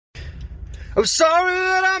I'm sorry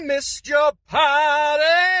that I missed your party.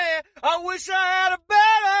 I wish I had a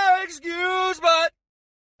better excuse, but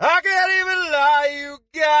I can't even lie, you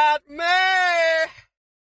got me.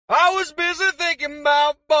 I was busy thinking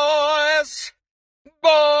about boys.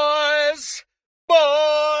 I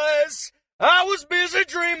was busy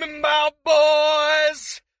dreaming about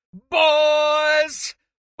boys. I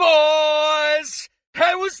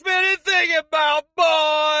was busy thinking about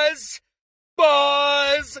boys.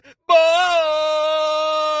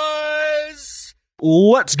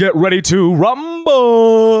 Let's get ready to rumble!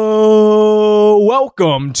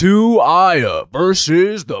 Welcome to Aya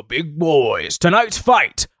versus the Big Boys. Tonight's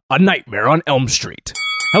fight, A Nightmare on Elm Street.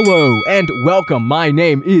 Hello and welcome. My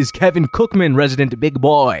name is Kevin Cookman, resident Big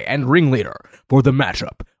Boy and ringleader for the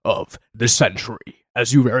matchup of the century.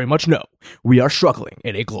 As you very much know, we are struggling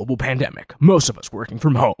in a global pandemic, most of us working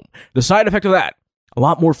from home. The side effect of that, a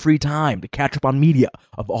lot more free time to catch up on media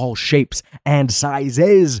of all shapes and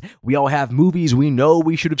sizes. We all have movies we know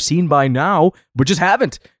we should have seen by now, but just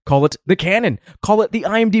haven't. Call it the canon. Call it the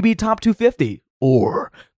IMDb Top 250. Or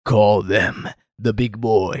call them the Big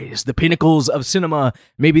Boys, the pinnacles of cinema,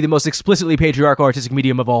 maybe the most explicitly patriarchal artistic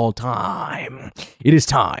medium of all time. It is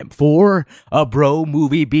time for a bro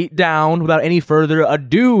movie beatdown without any further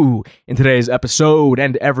ado. In today's episode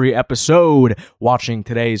and every episode, watching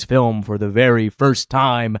today's film for the very first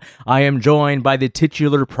time, I am joined by the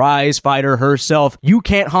titular prize fighter herself. You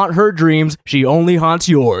can't haunt her dreams, she only haunts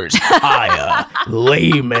yours. Aya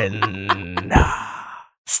Layman.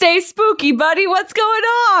 Stay spooky, buddy. What's going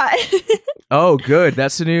on? Oh, good.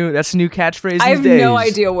 That's a new catchphrase these I have days. no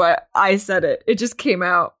idea what I said it. It just came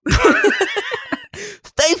out.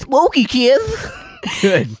 Stay spooky, kids.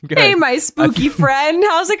 Good. Hey, my spooky friend.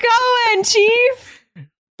 How's it going, Chief?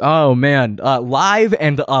 Oh, man. Live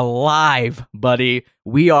and alive, buddy.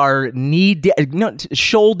 We are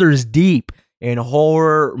shoulders deep in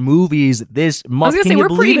horror movies this month. I was going to say,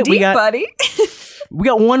 we're pretty deep, buddy. We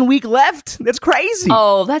got 1 week left. That's crazy.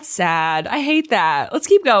 Oh, that's sad. I hate that. Let's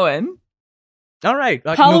keep going. All right.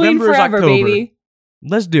 Halloween November forever, is October. baby.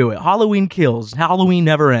 Let's do it. Halloween kills. Halloween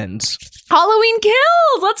never ends. Halloween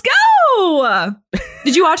Kills. Let's go.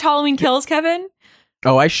 Did you watch Halloween Kills, Kevin?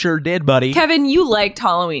 Oh, I sure did, buddy. Kevin, you liked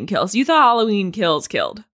Halloween Kills. You thought Halloween Kills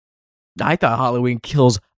killed. I thought Halloween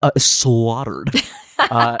Kills slaughtered.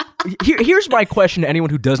 Here's my question to anyone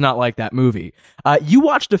who does not like that movie. You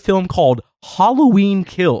watched a film called Halloween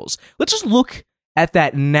Kills. Let's just look at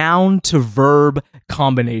that noun to verb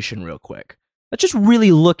combination real quick. Let's just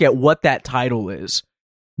really look at what that title is.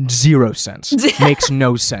 0 sense. Makes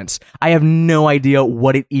no sense. I have no idea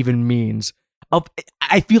what it even means.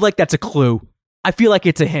 I feel like that's a clue. I feel like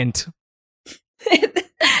it's a hint.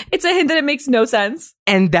 It's a hint that it makes no sense.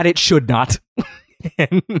 And that it should not.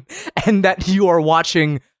 and that you are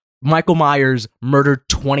watching Michael Myers murder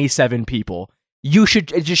 27 people. You should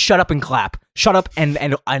just shut up and clap. Shut up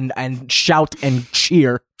and shout and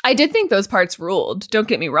cheer. I did think those parts ruled. Don't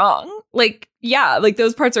get me wrong.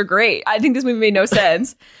 Those parts are great. I think this movie made no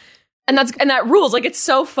sense. and that rules. Like, it's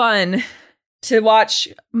so fun to watch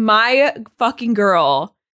my fucking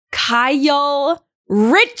girl, Kyle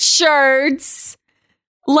Richards,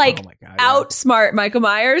 outsmart Michael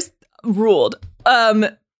Myers. Ruled.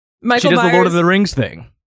 Michael She does Myers. the Lord of the Rings thing.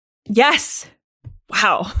 Yes.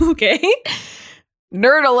 Wow. Okay.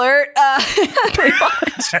 Nerd alert.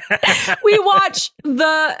 We watch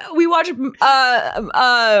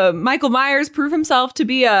Michael Myers prove himself to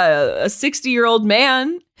be a 60-year-old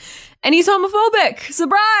man, and he's homophobic.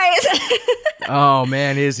 Surprise. Oh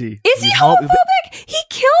man, is he? Is he homophobic? He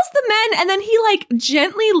kills the men and then he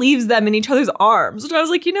gently leaves them in each other's arms. Which I was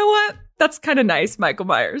like, you know what? That's kind of nice, Michael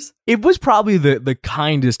Myers. It was probably the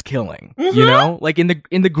kindest killing, you know? Like in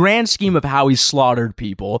the grand scheme of how he slaughtered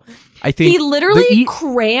people, I think he literally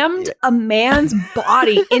crammed a man's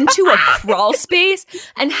body into a crawl space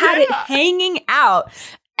and had it hanging out.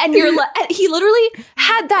 And he literally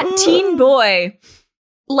had that teen boy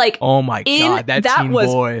oh my god, that teen was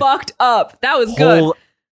boy fucked up. That was good.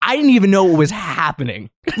 I didn't even know what was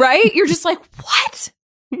happening. Right? You're just like, what?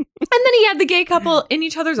 And then he had the gay couple in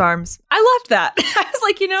each other's arms. I loved that. I was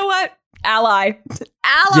like, you know what? Ally.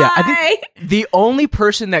 Yeah, I think the only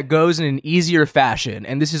person that goes in an easier fashion,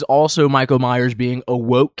 and this is also Michael Myers being a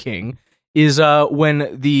woke king, is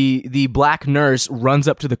when the black nurse runs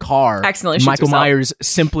up to the car. Accidentally shoots Michael herself. Myers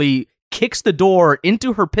simply kicks the door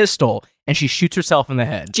into her pistol, and she shoots herself in the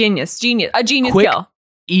head. Genius. A genius Quick, kill.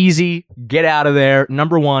 Easy, get out of there.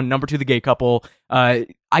 Number one. Number two, the gay couple. The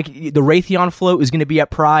Raytheon float is going to be at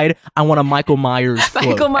Pride. I want a Michael Myers float.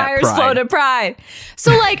 Michael Myers float at Pride.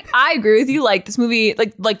 So I agree with you. Like, this movie,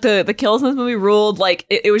 like the kills in this movie ruled. Like,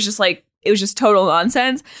 it was just it was just total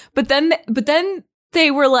nonsense. But then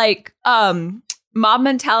they were like, mob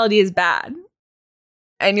mentality is bad.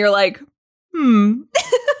 And you're like, Is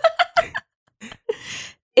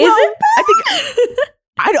it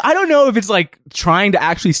bad? I don't know if it's like trying to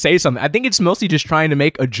actually say something. I think it's mostly just trying to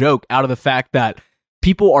make a joke out of the fact that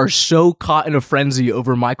people are so caught in a frenzy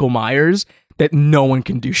over Michael Myers that no one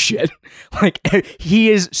can do shit. Like,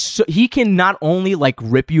 he can not only like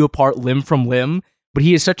rip you apart limb from limb, but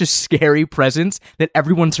he is such a scary presence that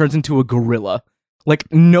everyone turns into a gorilla.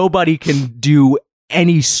 Like, nobody can do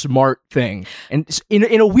any smart thing. And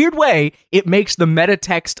in a weird way, it makes the meta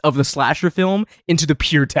text of the slasher film into the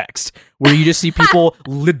pure text, where you just see people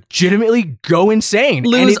legitimately go insane.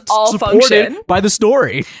 Lose and it's all supported function. by the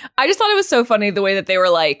story. I just thought it was so funny the way that they were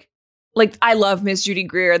like I love Miss Judy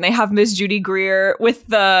Greer, and they have Miss Judy Greer with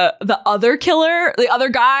the other killer, the other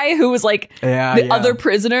guy who was like the other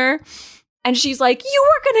prisoner. And she's like, you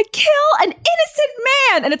were going to kill an innocent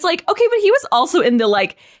man. And it's like, okay, but he was also in the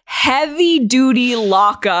like heavy duty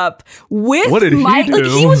lockup with what did he do? Like,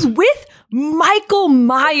 he was with Michael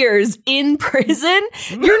Myers in prison.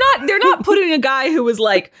 They're not putting a guy who was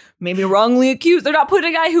like maybe wrongly accused. They're not putting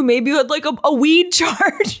a guy who maybe had like a weed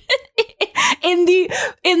charge in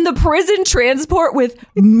the prison transport with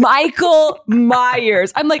Michael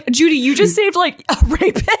Myers. I'm like, Judy, you just saved like a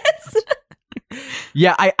rapist.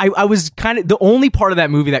 Yeah, I was kind of, the only part of that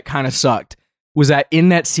movie that kind of sucked was that in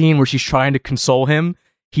that scene where she's trying to console him,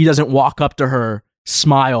 he doesn't walk up to her,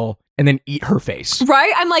 smile, and then eat her face.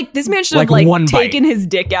 Right? I'm like, this man should have like taken his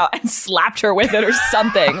dick out and slapped her with it or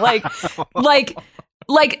something. like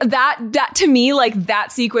that to me, like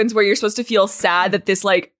that sequence where you're supposed to feel sad that this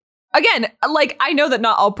like, again, like I know that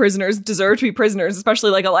not all prisoners deserve to be prisoners,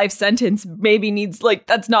 especially like a life sentence maybe needs like,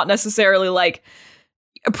 that's not necessarily like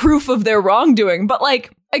a proof of their wrongdoing, but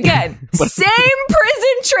like again, same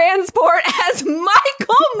prison transport as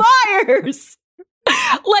Michael Myers.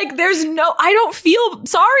 Like there's no, I don't feel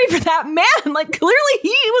sorry for that man. Like clearly he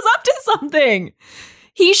was up to something.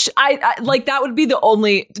 I like that would be the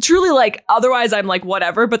only truly like otherwise I'm like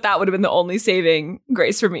whatever, but that would have been the only saving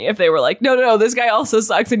grace for me if they were like no, this guy also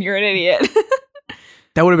sucks and you're an idiot.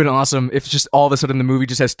 That would have been awesome if just all of a sudden the movie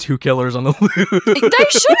just has two killers on the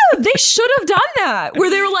loose. They should have done that. Where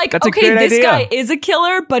they were like, that's okay, this guy is a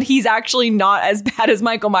killer, but he's actually not as bad as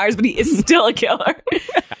Michael Myers, but he is still a killer.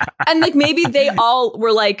 And like maybe they all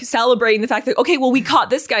were like celebrating the fact that, okay, well, we caught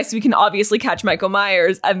this guy, so we can obviously catch Michael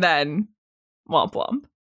Myers, and then womp womp.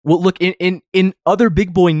 Well, look, in other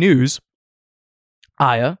big boy news,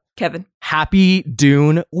 Aya, Kevin, happy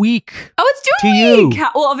Dune week. Oh, it's Dune week.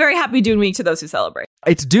 Well, a very happy Dune week to those who celebrate.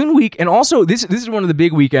 It's Dune week, and also this is one of the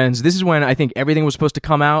big weekends. This is when I think everything was supposed to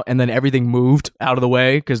come out, and then everything moved out of the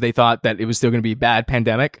way because they thought that it was still going to be a bad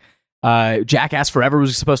pandemic. Jackass Forever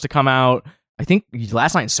was supposed to come out. I think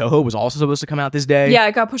Last Night in Soho was also supposed to come out this day. Yeah,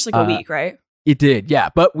 it got pushed like a week, right? It did, yeah.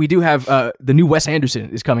 But we do have the new Wes Anderson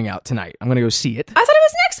is coming out tonight. I'm going to go see it. I thought it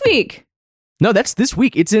was next week. No, that's this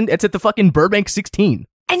week. It's at the fucking Burbank 16.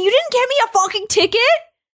 And you didn't get me a fucking ticket?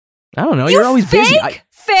 I don't know. You're always busy.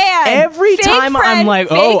 Fan. Every fake time friend, I'm like,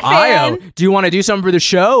 oh, Io, do you want to do something for the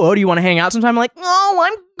show? Oh, do you want to hang out sometime? I'm like, oh,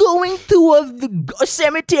 I'm going to a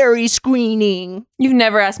cemetery screening. You've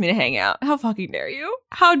never asked me to hang out. How fucking dare you?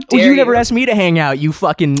 How dare you? You never asked me to hang out, you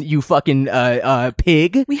fucking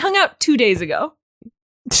pig. We hung out 2 days ago.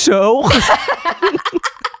 So?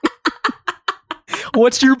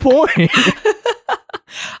 What's your point?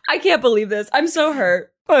 I can't believe this. I'm so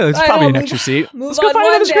hurt. Oh, it's probably an extra seat. Let's go find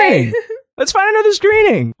another screening. Let's find another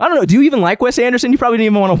screening. I don't know. Do you even like Wes Anderson? You probably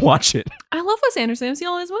didn't even want to watch it. I love Wes Anderson. I've seen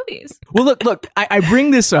all his movies. Well, look. I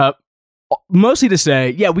bring this up mostly to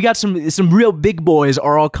say, yeah, we got some real big boys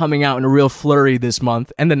are all coming out in a real flurry this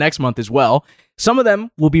month and the next month as well. Some of them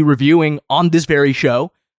we'll be reviewing on this very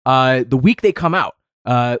show the week they come out.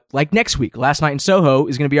 Like next week, Last Night in Soho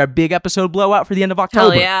is going to be our big episode blowout for the end of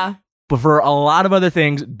October. Hell yeah. But for a lot of other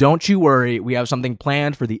things, don't you worry. We have something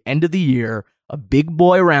planned for the end of the year, a big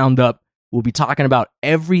boy roundup. We'll be talking about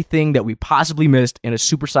everything that we possibly missed in a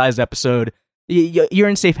supersized episode. You're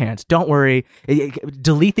in safe hands. Don't worry.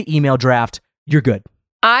 Delete the email draft. You're good.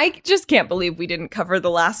 I just can't believe we didn't cover The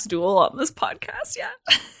Last Duel on this podcast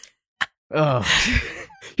yet. Oh.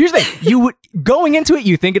 Here's the thing. Going into it,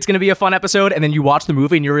 you think it's going to be a fun episode, and then you watch the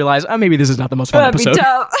movie and you realize, oh, maybe this is not the most fun episode.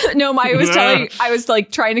 No, Maya was I was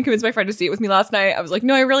like trying to convince my friend to see it with me last night. I was like,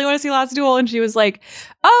 no, I really want to see Last Duel. And she was like,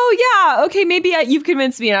 oh yeah, okay, maybe you've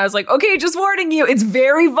convinced me. And I was like, okay, just warning you, it's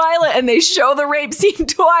very violent and they show the rape scene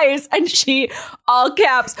twice. And she, all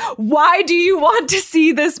caps, why do you want to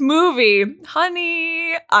see this movie?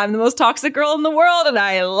 Honey, I'm the most toxic girl in the world and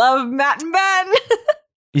I love Matt and Ben.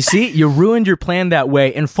 You see, you ruined your plan that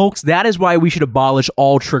way. And folks, that is why we should abolish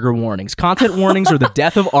all trigger warnings. Content warnings are the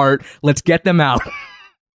death of art. Let's get them out.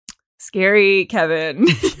 Scary, Kevin.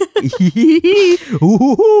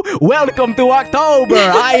 Ooh, welcome to October.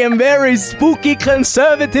 I am very spooky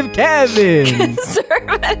conservative Kevin.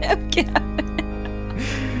 Conservative Kevin.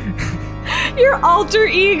 Your alter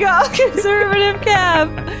ego, conservative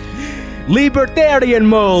Kev. Libertarian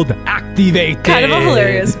mode activated. Kind of a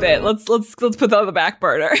hilarious bit. Let's put that on the back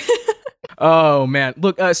burner. Oh man,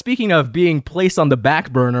 look. Speaking of being placed on the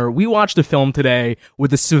back burner, we watched a film today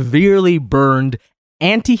with a severely burned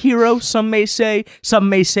anti-hero. Some may say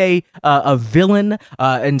a villain,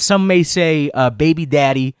 and some may say baby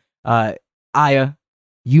daddy. Aya,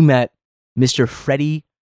 you met Mr. Freddy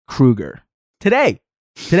Krueger today.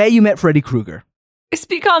 Today you met Freddy Krueger.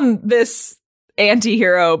 Speak on this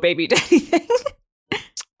anti-hero baby daddy thing.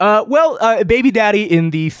 Baby daddy in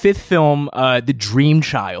the fifth film, The Dream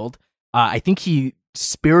Child, I think he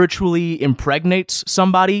spiritually impregnates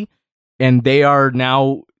somebody, and they are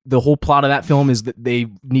now, the whole plot of that film is that they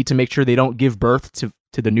need to make sure they don't give birth to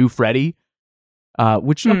the new Freddy,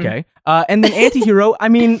 okay. And then anti-hero, I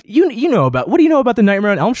mean, you know about, what do you know about the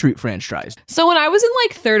Nightmare on Elm Street franchise? So when I was in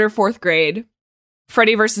like 3rd or 4th grade,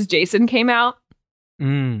 Freddy vs. Jason came out.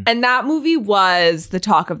 And that movie was the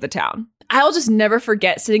talk of the town. I'll just never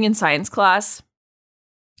forget sitting in science class.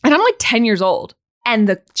 And I'm like 10 years old. And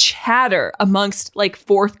the chatter amongst like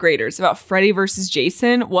 4th graders about Freddy versus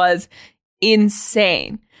Jason was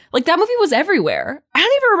insane. Like that movie was everywhere. I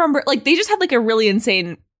don't even remember. Like they just had like a really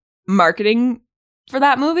insane marketing for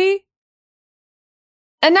that movie.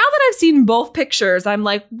 And now that I've seen both pictures, I'm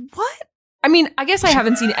like, what? I mean, I guess I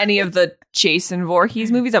haven't seen any of the Jason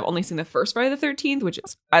Voorhees movies. I've only seen the first Friday the 13th, which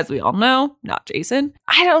is, as we all know, not Jason.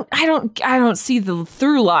 I don't see the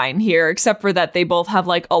through line here, except for that they both have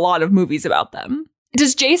like a lot of movies about them.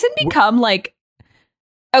 Does Jason become like,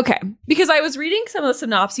 okay, because I was reading some of the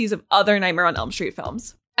synopses of other Nightmare on Elm Street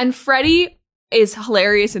films, and Freddy is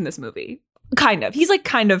hilarious in this movie. Kind of. He's like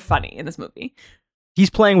kind of funny in this movie. He's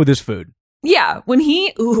playing with his food. Yeah, when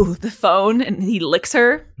the phone and he licks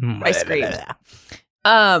her, I screamed.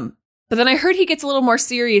 But then I heard he gets a little more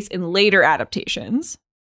serious in later adaptations.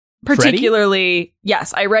 Particularly, Freddy?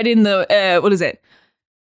 Yes, I read in the, what is it?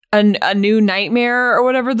 A New Nightmare or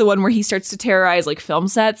whatever, the one where he starts to terrorize like film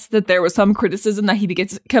sets, that there was some criticism that he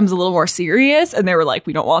becomes a little more serious, and they were like,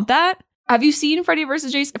 we don't want that. Have you seen Freddy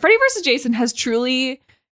vs. Jason? Freddy vs. Jason has truly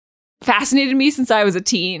fascinated me since I was a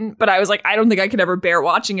teen, but I was like, I don't think I could ever bear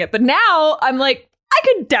watching it. But now I'm like, I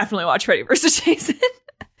could definitely watch Freddy vs. Jason.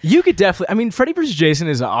 You could definitely, I mean, Freddy vs. Jason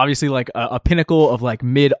is obviously like a pinnacle of like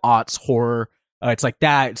mid-aughts horror. It's like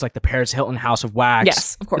that. It's like the Paris Hilton House of Wax.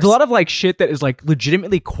 Yes, of course. There's a lot of like shit that is like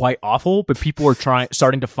legitimately quite awful, but people are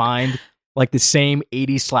starting to find like the same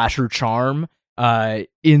 80s slasher charm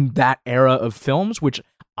in that era of films, which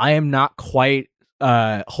I am not quite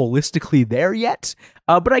holistically there yet,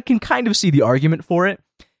 but I can kind of see the argument for it.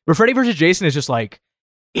 But Freddy vs. Jason is just like,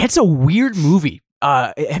 it's a weird movie.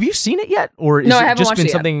 Have you seen it yet, or is it just been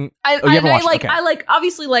something? I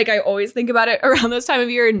obviously like I always think about it around this time of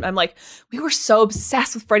year, and I'm like, we were so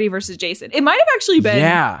obsessed with Freddy vs. Jason. It might have actually been,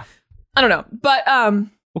 I don't know, but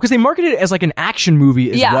because they marketed it as like an action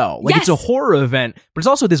movie as well. Like it's a horror event, but it's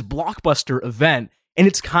also this blockbuster event. And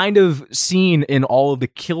it's kind of seen in all of the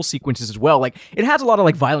kill sequences as well. Like, it has a lot of,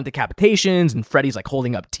 like, violent decapitations, and Freddy's, like,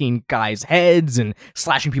 holding up teen guys' heads and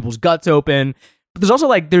slashing people's guts open. But there's also,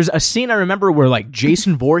 like, there's a scene I remember where, like,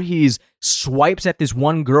 Jason Voorhees swipes at this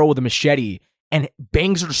one girl with a machete and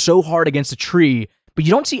bangs her so hard against a tree, but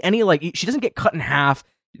you don't see any, like, she doesn't get cut in half.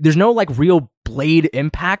 There's no, like, real blade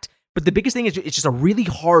impact. But the biggest thing is it's just a really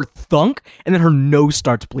hard thunk, and then her nose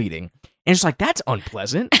starts bleeding. And it's like, that's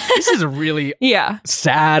unpleasant. This is a really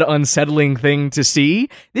sad, unsettling thing to see.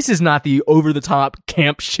 This is not the over-the-top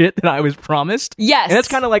camp shit that I was promised. Yes. And that's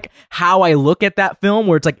kind of like how I look at that film,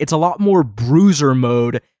 where it's like, it's a lot more bruiser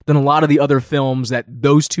mode than a lot of the other films that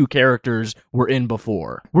those two characters were in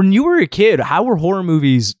before. When you were a kid, how were horror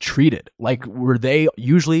movies treated? Like, were they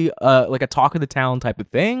usually like a talk of the town type of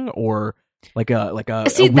thing? Or like a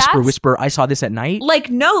whisper, I saw this at night?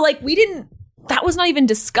 Like, no, like we didn't. That was not even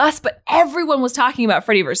discussed, but everyone was talking about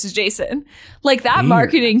Freddy vs. Jason. Like, that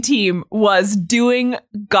marketing team was doing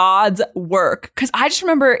God's work. Because I just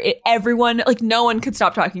remember everyone, like, no one could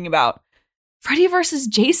stop talking about Freddy vs.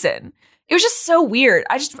 Jason. It was just so weird.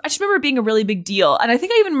 I just remember it being a really big deal. And I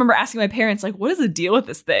think I even remember asking my parents, like, what is the deal with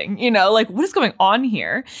this thing? You know, like, what is going on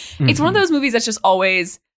here? Mm-hmm. It's one of those movies that's just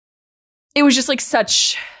always, it was just, like,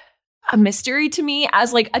 such a mystery to me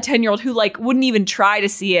as, like, a 10-year-old who, like, wouldn't even try to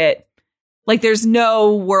see it. Like, there's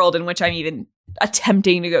no world in which I'm even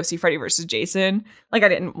attempting to go see Freddy versus Jason. Like I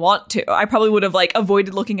didn't want to. I probably would have like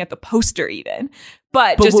avoided looking at the poster even.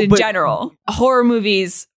 But just in general, horror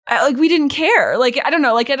movies, we didn't care. Like I don't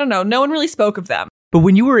know. No one really spoke of them. But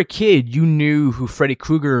when you were a kid, you knew who Freddy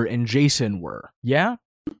Krueger and Jason were. Yeah?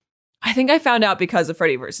 I think I found out because of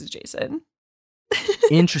Freddy versus Jason.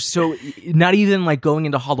 Interesting. So not even like going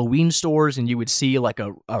into Halloween stores and you would see like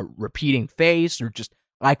a repeating face or just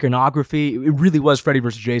iconography. It really was Freddy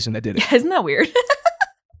versus Jason that did it. Isn't that weird?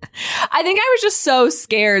 I think I was just so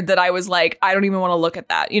scared that I was like, I don't even want to look at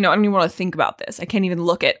that. I don't even want to think about this. I can't even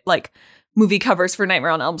look at like movie covers for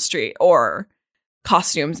Nightmare on Elm Street or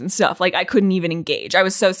costumes and stuff. Like I couldn't even engage. I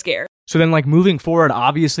was so scared. So then like moving forward,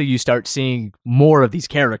 obviously you start seeing more of these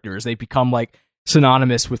characters. They become like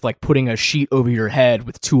synonymous with like putting a sheet over your head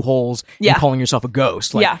with 2 holes and calling yourself a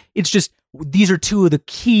ghost. Like, it's just, these are 2 of the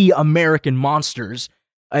key American monsters.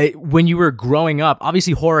 When you were growing up,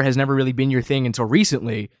 obviously horror has never really been your thing until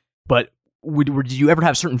recently, but did you ever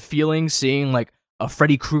have certain feelings seeing like a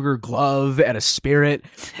Freddy Krueger glove at a spirit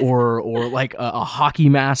or like a hockey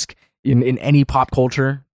mask in any pop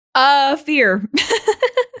culture? Fear.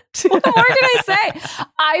 What more can I say?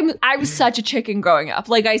 I was such a chicken growing up.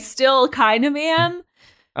 Like I still kind of am.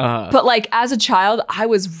 But like as a child, I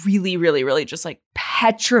was really, really, really just like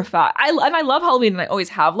petrified. I love Halloween and I always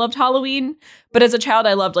have loved Halloween. But as a child,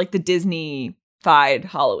 I loved like the Disney-fied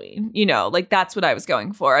Halloween. Like that's what I was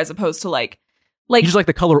going for as opposed to like you just like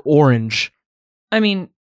the color orange. I mean,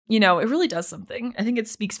 it really does something. I think it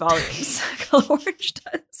speaks volumes. Color orange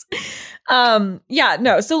does. Yeah,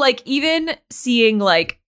 no. So like even seeing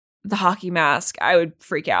like the hockey mask, I would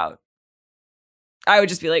freak out. I would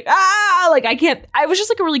just be like, like I can't. I was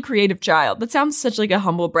just like a really creative child. That sounds such like a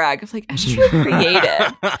humble brag of like, I was just really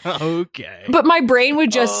creative. Okay. But my brain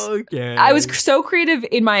would just, I was so creative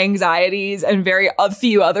in my anxieties and a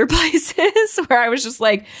few other places where I was just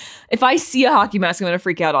like, if I see a hockey mask, I'm going to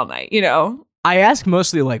freak out all night, I ask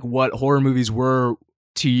mostly like what horror movies were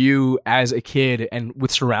to you as a kid and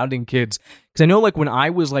with surrounding kids. Because I know like when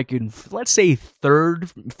I was like in, let's say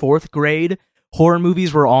 3rd, 4th grade, horror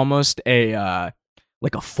movies were almost a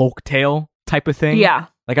folk tale type of thing. Yeah.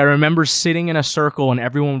 Like I remember sitting in a circle and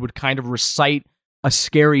everyone would kind of recite a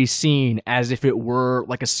scary scene as if it were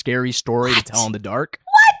like a scary story to tell in the dark.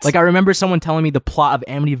 What? Like I remember someone telling me the plot of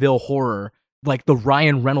Amityville Horror, like the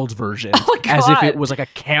Ryan Reynolds version, as if it was like a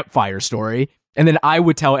campfire story. And then I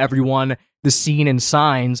would tell everyone the scene in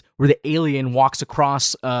Signs where the alien walks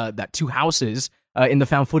across that 2 houses in the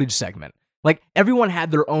found footage segment. Like everyone had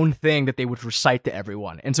their own thing that they would recite to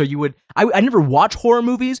everyone. And so I never watch horror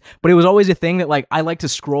movies, but it was always a thing that like I liked to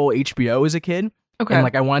scroll HBO as a kid. Okay. And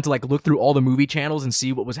like I wanted to like look through all the movie channels and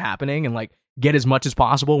see what was happening and like get as much as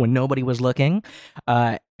possible when nobody was looking.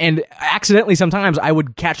 And accidentally sometimes I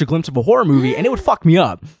would catch a glimpse of a horror movie and it would fuck me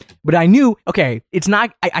up. But I knew, okay, it's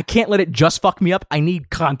not, I can't let it just fuck me up. I need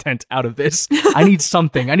content out of this. I need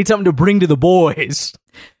something. I need something to bring to the boys.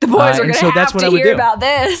 The boys are going to have to hear about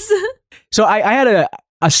this. So I had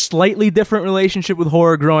a slightly different relationship with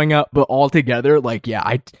horror growing up, but altogether, like,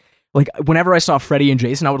 yeah, whenever I saw Freddy and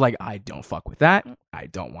Jason, I would like, I don't fuck with that. I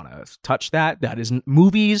don't want to touch that. That isn't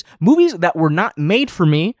movies that were not made for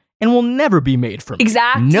me and will never be made for me.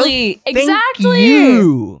 Exactly. No, exactly. Thank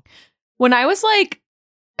you. When I was like,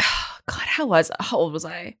 God, how old was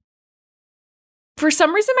I? For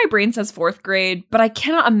some reason, my brain says 4th grade, but I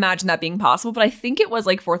cannot imagine that being possible. But I think it was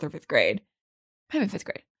like 4th or 5th grade. Maybe 5th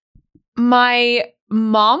grade. My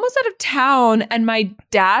mom was out of town and my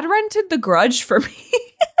dad rented The Grudge for me.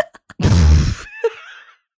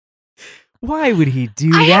 Why would he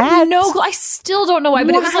do that? I have no clue. I still don't know why,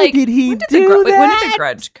 but it was like, when did that? When did The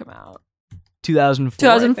Grudge come out? 2004.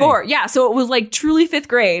 2004. Yeah, so it was like truly 5th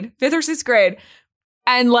grade, 5th or 6th grade.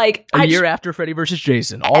 And like a year after Freddy versus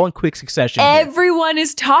Jason, all in quick succession. Everyone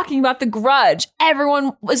is talking about The Grudge.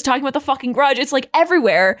 Everyone was talking about the fucking Grudge. It's like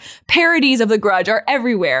everywhere. Parodies of The Grudge are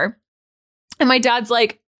everywhere. And my dad's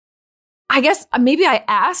like, I guess maybe I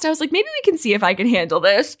asked. I was like, maybe we can see if I can handle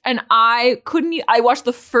this. And I couldn't. I watched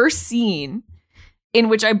the first scene in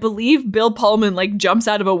which I believe Bill Pullman like jumps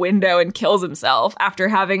out of a window and kills himself after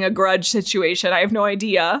having a grudge situation. I have no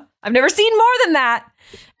idea. I've never seen more than that.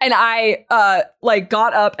 And I like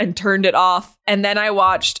got up and turned it off. And then I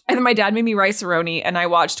watched, and then my dad made me Rice-A-Roni, and I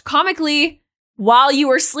watched Comically While You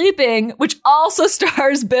Were Sleeping, which also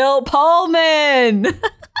stars Bill Pullman.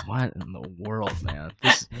 What in the world, man?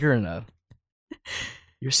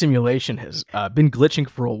 Your simulation has been glitching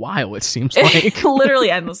for a while, it seems like. Literally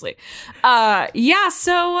endlessly. Yeah,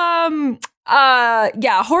 so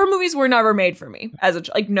horror movies were never made for me as a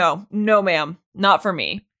no ma'am, not for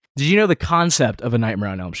me. Did you know the concept of A Nightmare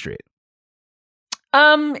on Elm Street?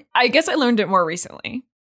 I guess I learned it more recently.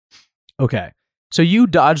 Okay. So you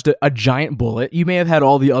dodged a giant bullet. You may have had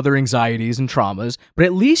all the other anxieties and traumas, but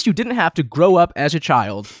at least you didn't have to grow up as a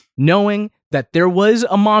child knowing that there was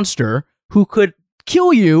a monster who could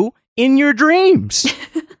kill you in your dreams.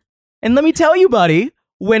 And let me tell you, buddy,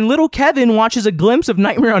 when little Kevin watches a glimpse of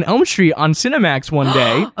Nightmare on Elm Street on Cinemax one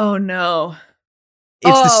day, oh no.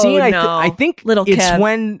 it's the scene, no. I think Little it's Kev.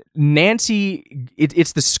 when Nancy,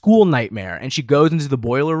 it's the school nightmare, and she goes into the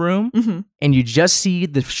boiler room, and you just see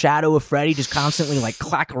the shadow of Freddy just constantly like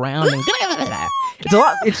clack around. And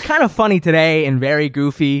it's kind of funny today and very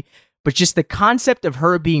goofy, but just the concept of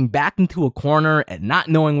her being backed into a corner and not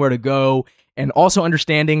knowing where to go, and also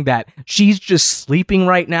understanding that she's just sleeping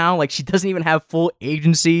right now, like she doesn't even have full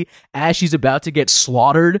agency as she's about to get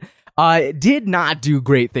slaughtered, did not do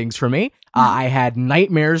great things for me. I had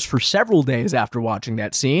nightmares for several days after watching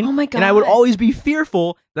that scene. Oh my God. And I would always be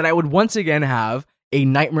fearful that I would once again have a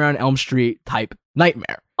Nightmare on Elm Street type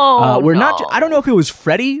nightmare. I don't know if it was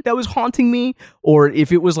Freddy that was haunting me or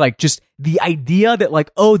if it was like just the idea that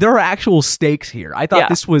like, oh, there are actual stakes here. I thought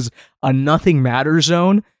this was a nothing matter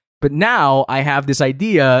zone, but now I have this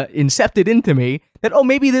idea incepted into me that, oh,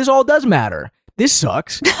 maybe this all does matter. This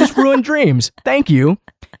sucks. This ruined dreams. Thank you.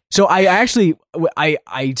 So I actually,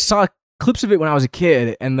 I saw clips of it when I was a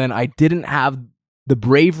kid, and then I didn't have the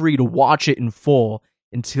bravery to watch it in full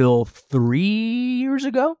until 3 years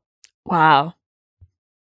ago. Wow.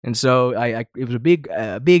 And so it was a big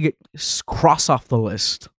cross off the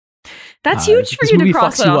list. That's huge for this you to movie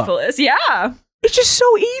cross fucks it you off up. the list. Yeah. It's just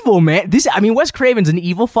so evil, man. Wes Craven's an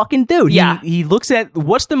evil fucking dude. Yeah. He looks at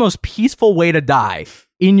what's the most peaceful way to die.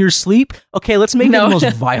 In your sleep? Okay, let's make it the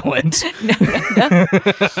most violent.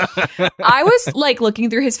 I was like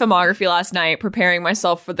looking through his filmography last night, preparing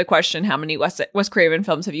myself for the question, how many Wes Craven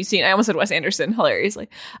films have you seen? I almost said Wes Anderson, hilariously.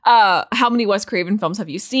 How many Wes Craven films have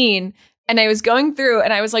you seen? And I was going through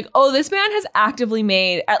and I was like, oh, this man has actively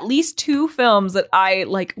made at least 2 films that I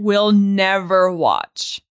like will never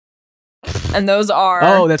watch. And those are...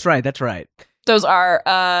 Oh, that's right. Those are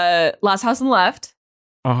Last House on the Left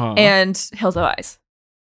and Hills Have Eyes.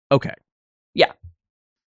 Okay. Yeah.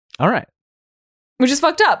 All right. Which is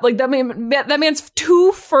fucked up. Like that man's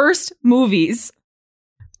 2 first movies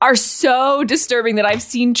are so disturbing that I've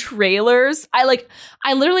seen trailers. I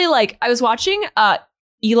was watching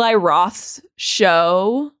Eli Roth's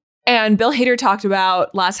show and Bill Hader talked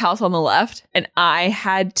about Last House on the Left and I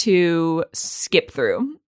had to skip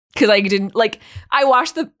through because I didn't I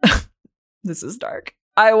watched the this is dark.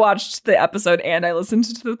 I watched the episode and I listened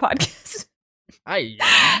to the podcast.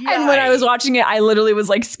 And when I was watching it, I literally was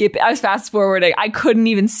like skipping. I was fast forwarding. I couldn't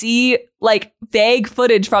even see like vague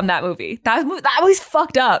footage from that movie. That was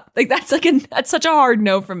fucked up. Like that's such a hard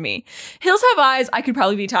no from me. Hills Have Eyes, I could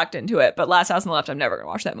probably be talked into it, but Last House on the Left, I'm never gonna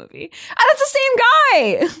watch that movie. And that's the same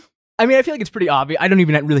guy. I mean, I feel like it's pretty obvious. I don't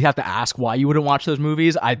even really have to ask why you wouldn't watch those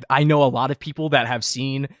movies. I know a lot of people that have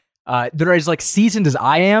seen. They're as like seasoned as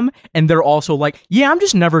I am, and they're also like, yeah, I'm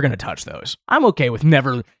just never gonna touch those. I'm okay with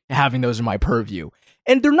never having those in my purview,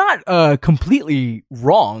 and they're not completely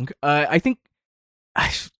wrong. I think,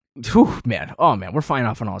 man, we're firing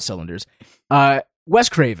off on all cylinders. Wes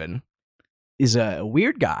Craven is a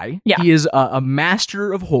weird guy. Yeah. He is a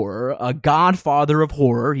master of horror, a godfather of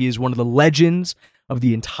horror. He is one of the legends of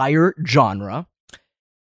the entire genre.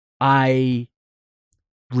 I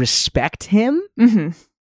respect him. Mm-hmm.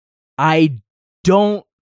 I don't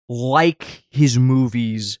like his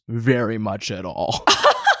movies very much at all.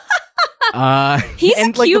 He's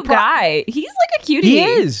a cute guy. He's like a cutie. He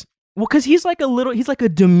is. Well, because he's like a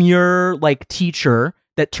demure like teacher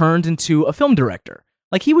that turned into a film director.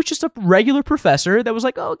 Like he was just a regular professor that was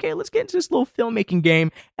like, oh, okay, let's get into this little filmmaking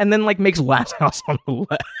game, and then like makes Last House on the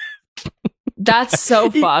Left. That's so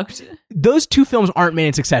fucked. Those 2 films aren't made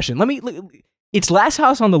in succession. It's Last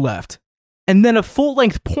House on the Left, and then a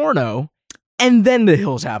full-length porno, and then The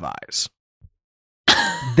Hills Have Eyes.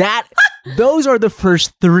 Those are the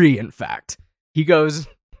first 3, in fact. He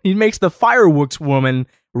makes The Fireworks Woman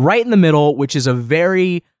right in the middle, which is a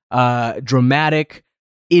very dramatic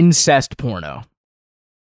incest porno.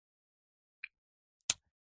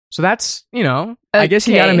 So that's, I guess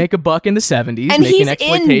you gotta make a buck in the 70s, and making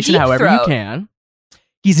exploitation however Throat. you can.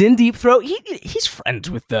 He's in Deep Throat. He's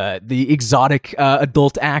friends with the exotic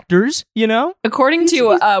adult actors, According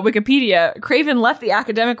to Wikipedia, Craven left the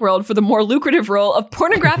academic world for the more lucrative role of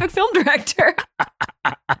pornographic film director.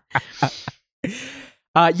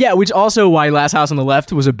 Which also why Last House on the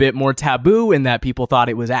Left was a bit more taboo in that people thought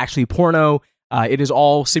it was actually porno. It is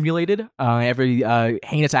all simulated, every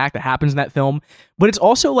heinous act that happens in that film. But it's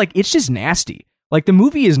also like, it's just nasty. Like, the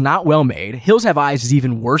movie is not well made. Hills Have Eyes is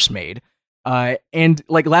even worse made. And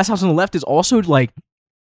like Last House on the Left is also like,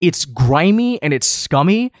 it's grimy and it's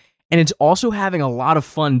scummy, and it's also having a lot of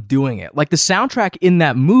fun doing it. Like, the soundtrack in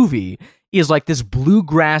that movie is like this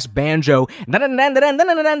bluegrass banjo, and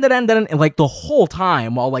like the whole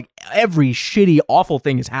time while like every shitty, awful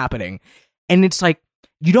thing is happening. And it's like,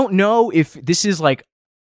 you don't know if this is like,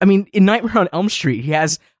 I mean, in Nightmare on Elm Street, he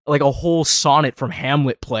has like a whole sonnet from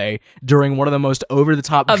Hamlet play during one of the most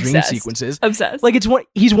over-the-top dream sequences. Obsessed. Like,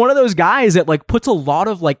 he's one of those guys that like puts a lot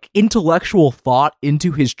of like intellectual thought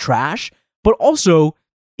into his trash, but also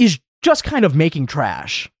is just kind of making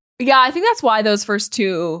trash. Yeah, I think that's why those first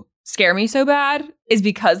two scare me so bad, is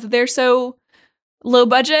because they're so low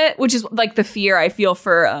budget, which is like the fear I feel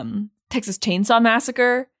for Texas Chainsaw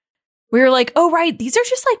Massacre. We were like, oh, right, these are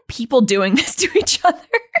just like people doing this to each other.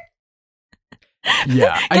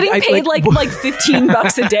 Yeah. Getting paid like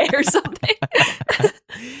 $15 a day or something.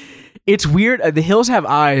 It's weird. The Hills Have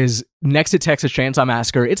Eyes next to Texas Chainsaw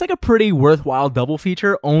Massacre, it's like a pretty worthwhile double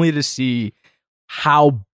feature, only to see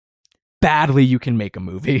how badly you can make a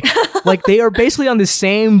movie. Like, they are basically on the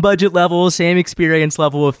same budget level, same experience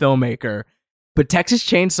level of filmmaker, but Texas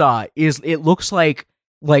Chainsaw it looks like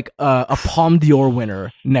a Palme d'Or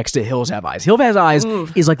winner next to Hills Have Eyes. Hills Have Eyes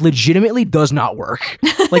is like legitimately does not work.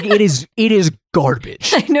 Like, it is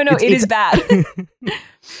garbage. No, it is bad.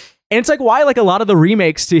 And it's like why like a lot of the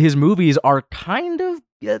remakes to his movies are kind of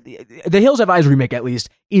the Hills Have Eyes remake, at least,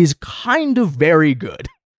 is kind of very good.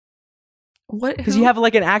 What? Because you have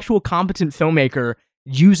like an actual competent filmmaker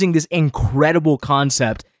using this incredible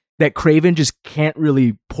concept that Craven just can't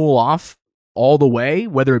really pull off all the way,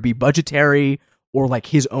 whether it be budgetary or like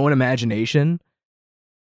his own imagination.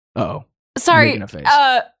 Oh, sorry.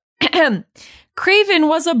 Craven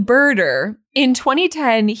was a birder. In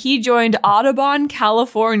 2010, he joined Audubon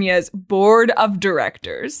California's board of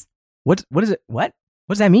directors. What is it? What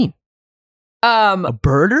does that mean? A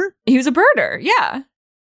birder? He was a birder. Yeah.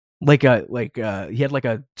 He had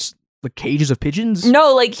like cages of pigeons?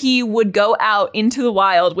 No, like he would go out into the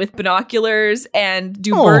wild with binoculars and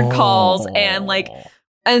do bird calls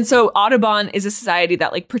and so Audubon is a society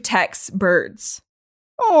that like protects birds.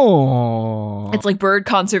 Oh. It's like bird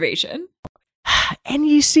conservation. And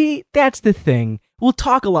you see, that's the thing. We'll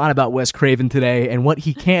talk a lot about Wes Craven today and what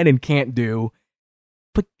he can and can't do.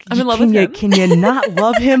 But I'm in love with him. Can you not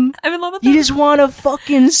love him? I'm in love with him. You just want to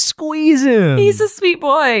fucking squeeze him. He's a sweet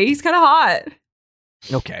boy. He's kind of hot.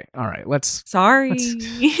 Okay, all right. Let's calm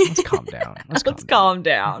down. Let's calm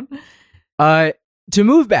down. To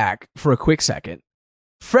move back for a quick second,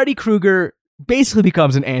 Freddy Krueger basically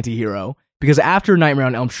becomes an anti-hero because after Nightmare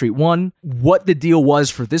on Elm Street 1, what the deal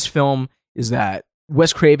was for this film is that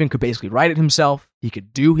Wes Craven could basically write it himself. He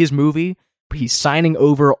could do his movie, but he's signing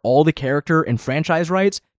over all the character and franchise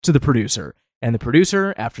rights to the producer. And the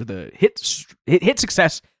producer, after the hit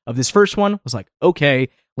success of this first one, was like, okay,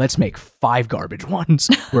 let's make 5 garbage ones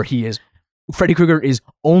where Freddy Krueger is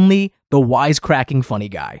only the wisecracking funny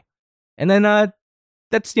guy. And then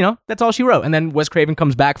that's all she wrote. And then Wes Craven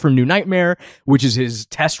comes back for New Nightmare, which is his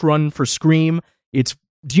test run for Scream. Do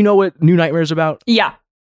you know what New Nightmare is about? Yeah.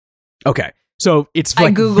 Okay. So it's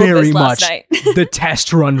like very much the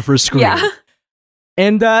test run for Scream. Yeah.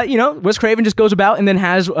 And, Wes Craven just goes about and then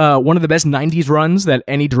has one of the best 90s runs that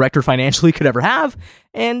any director financially could ever have.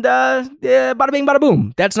 And bada bing, bada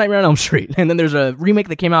boom. That's Nightmare on Elm Street. And then there's a remake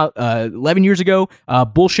that came out 11 years ago.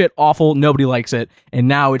 Bullshit, awful, nobody likes it. And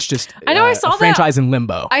now it's just I saw a franchise in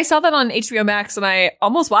limbo. I saw that on HBO Max and I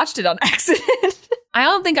almost watched it on accident. I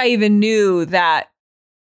don't think I even knew that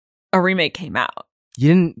a remake came out.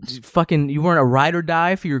 You weren't a ride or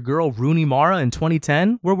die for your girl Rooney Mara in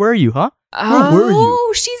 2010? Where were you, huh? Where were you?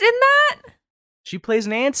 Oh, she's in that? She plays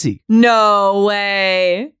Nancy. No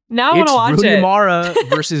way. Now I want to watch Rooney it. Rooney Mara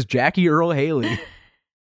versus Jackie Earle Haley.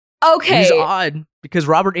 Okay. It's odd because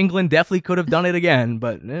Robert Englund definitely could have done it again,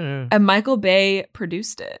 but And Michael Bay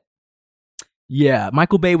produced it. Yeah,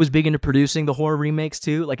 Michael Bay was big into producing the horror remakes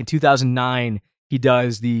too. Like in 2009, he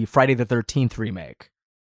does the Friday the 13th remake,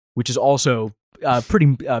 which is also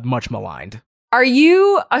pretty much maligned. Are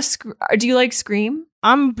you do you like Scream?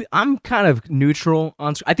 I'm kind of neutral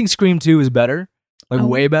on. I think Scream 2 is better,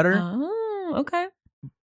 way better. Oh, okay.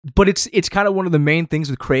 But it's kind of one of the main things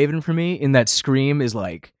with Craven for me in that Scream is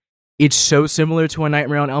like it's so similar to A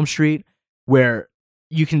Nightmare on Elm Street, where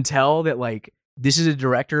you can tell that like this is a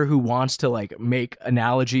director who wants to like make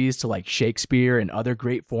analogies to like Shakespeare and other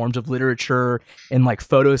great forms of literature and like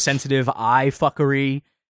photosensitive eye fuckery.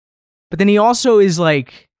 But then he also is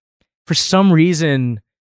like, for some reason,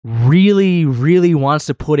 really, really wants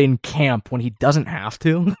to put in camp when he doesn't have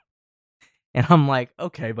to. And I'm like,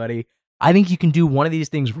 okay, buddy, I think you can do one of these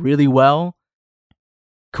things really well.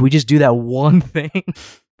 Could we just do that one thing?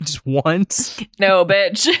 Just once? No,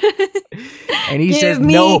 bitch. And he Give says,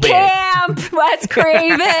 me no, bitch. Camp, Wes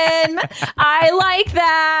Craven. I like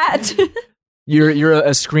that. You're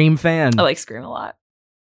a Scream fan. I like Scream a lot.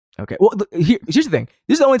 Okay. Well, here's the thing.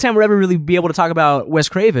 This is the only time we'll ever really be able to talk about Wes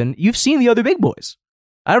Craven. You've seen the other big boys.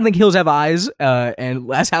 I don't think Hills Have Eyes and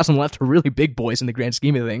Last House on the Left are really big boys in the grand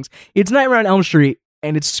scheme of things. It's Nightmare on Elm Street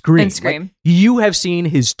and it's Scream. And Scream. Like, you have seen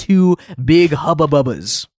his two big hubba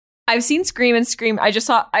bubbas. I've seen Scream and Scream.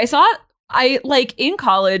 I like in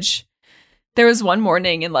college, there was one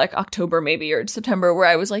morning in like October maybe or September where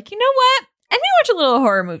I was like, you know what? I'm going to watch a little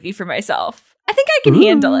horror movie for myself. I think I can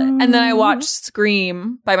handle it. And then I watched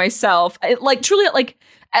Scream by myself. Truly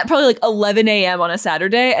at probably like 11 a.m. on a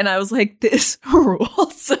Saturday. And I was like, this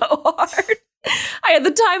rules so hard. I had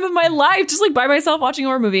the time of my life just like by myself watching a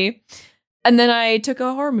horror movie. And then I took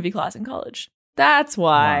a horror movie class in college. That's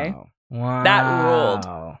why. Wow. That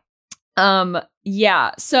ruled.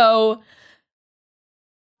 Yeah. So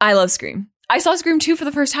I love Scream. I saw Scream 2 for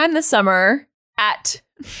the first time this summer at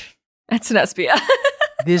Cinespia.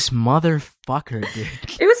 This motherfucker, dude.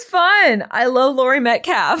 It was fun. I love Laurie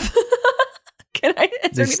Metcalf. Is there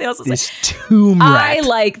anything else to say? This tomb rat. I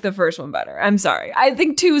like the first one better. I'm sorry. I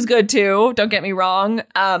think 2 is good too. Don't get me wrong.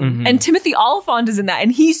 And Timothy Olyphant is in that,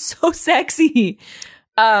 and he's so sexy.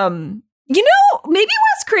 Maybe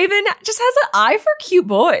Wes Craven just has an eye for cute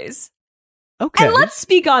boys. Okay. And let's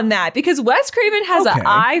speak on that because Wes Craven has an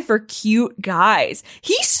eye for cute guys.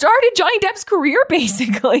 He started Johnny Depp's career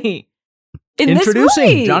basically in Introducing this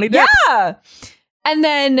movie. Johnny Depp. Yeah. And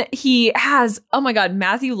then he has, oh my God,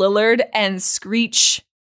 Matthew Lillard and Screech,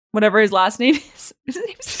 whatever his last name is. Is his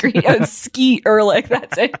name Screech? Oh, it's Skeet Ehrlich.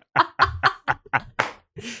 That's it.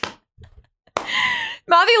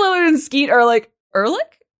 Matthew Lillard and Skeet Ehrlich.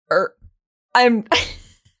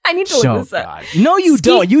 I need to look this up. God. No, you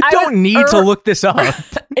don't. You don't need to look this up.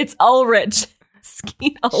 It's Ulrich.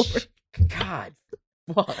 Skeet Ulrich. God.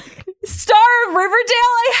 Fuck. Star of Riverdale.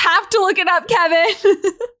 I have to look it up,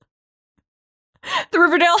 Kevin. The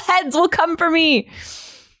Riverdale heads will come for me.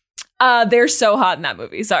 They're so hot in that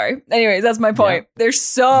movie. Sorry. Anyways, that's my point. Yeah. They're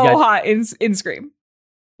so hot in Scream.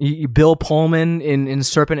 Bill Pullman in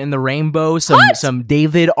Serpent in the Rainbow. Some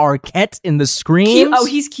David Arquette in The Scream. Oh,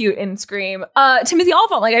 he's cute in Scream. Timothy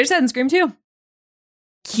Olyphant, like I just said in Scream 2.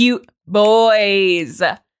 Cute boys.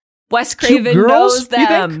 Wes Craven knows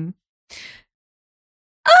them.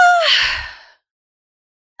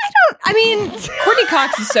 Courtney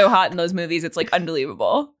Cox is so hot in those movies. It's like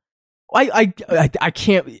unbelievable. I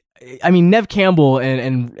can't. I mean, Nev Campbell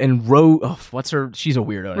and Rose. Oh, what's her? She's a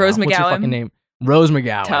weirdo. Rose now. McGowan. What's her fucking name? Rose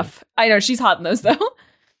McGowan. Tough. I know she's hot in those though.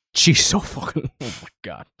 She's so fucking. Oh my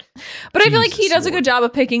God. But I feel like he does a good job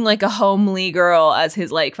of picking like a homely girl as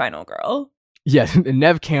his like final girl. Yeah,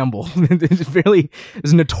 Nev Campbell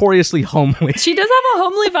is notoriously homely. She does have a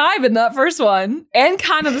homely vibe in that first one, and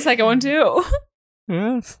kind of the second one too.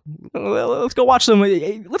 Yeah, let's go watch some.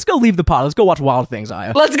 Let's go leave the pod. Let's go watch Wild Things,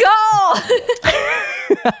 Aya. Let's go.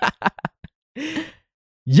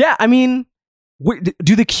 Yeah, I mean,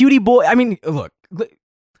 do the cutie boy? I mean, look.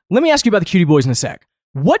 Let me ask you about the cutie boys in a sec.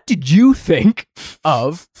 What did you think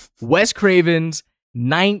of Wes Craven's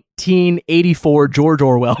 1984 George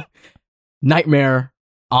Orwell Nightmare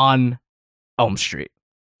on Elm Street?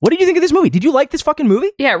 What did you think of this movie? Did you like this fucking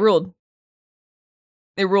movie? Yeah, it ruled.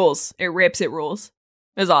 It rules. It rips. It rules.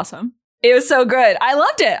 It was awesome. It was so good. I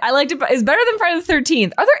loved it. I liked it. It's better than Friday the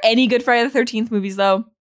 13th. Are there any good Friday the 13th movies, though?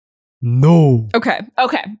 No. Okay.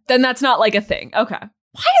 Then that's not like a thing. Okay.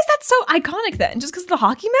 Why is that so iconic then? Just because of the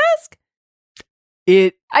hockey mask?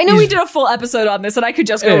 I know we did a full episode on this and I could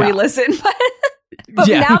just go re-listen. But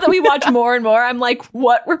now that we watch more and more, I'm like,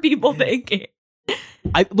 what were people thinking?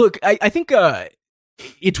 I think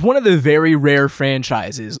it's one of the very rare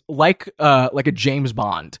franchises, like a James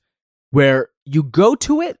Bond, where you go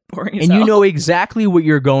to it and you know exactly what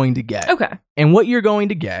you're going to get. Okay. And what you're going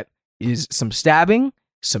to get is some stabbing,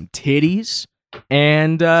 some titties,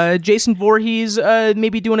 and Jason Voorhees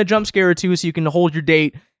maybe doing a jump scare or two so you can hold your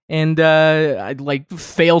date and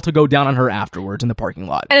fail to go down on her afterwards in the parking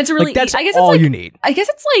lot. And it's really, that's I guess all it's like, you need. I guess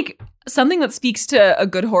it's like something that speaks to a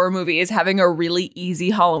good horror movie is having a really easy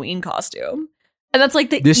Halloween costume. And that's like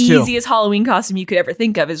the easiest Halloween costume you could ever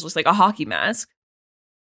think of is just like a hockey mask.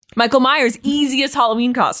 Michael Myers' easiest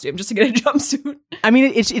Halloween costume, just to get a jumpsuit. I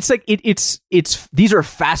mean, it's these are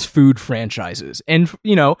fast food franchises, and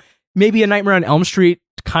maybe A Nightmare on Elm Street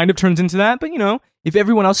kind of turns into that. But if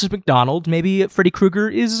everyone else is McDonald's, maybe Freddy Krueger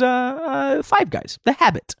is Five Guys, The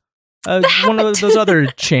Habit. One of those other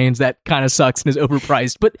chains that kind of sucks and is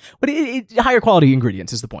overpriced, but higher quality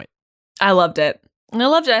ingredients is the point. I loved it. And I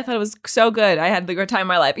loved it. I thought it was so good. I had the good time of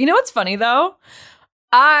my life. You know what's funny, though?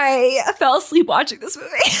 I fell asleep watching this movie.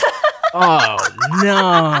 Oh,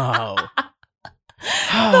 no.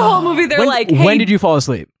 The whole movie, they're like, hey, when did you fall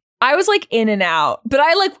asleep? I was like in and out, but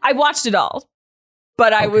I watched it all.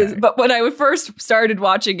 But but when I first started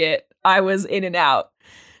watching it, I was in and out.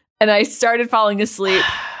 And I started falling asleep.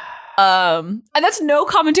 And that's no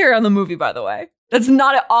commentary on the movie, by the way. That's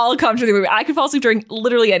not at all a commentary on the movie. I could fall asleep during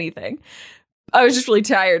literally anything. I was just really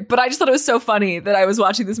tired. But I just thought it was so funny that I was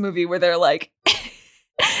watching this movie where they're like,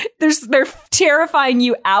 they're terrifying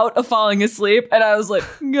you out of falling asleep. And I was like,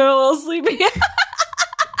 I'm getting a little sleepy.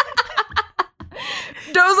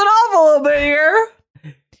 Dozing off a little bit here.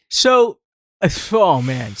 So, oh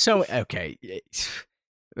man. So, okay.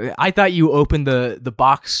 I thought you opened the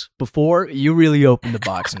box before. You really opened the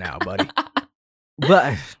box now, buddy.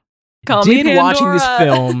 But did watching this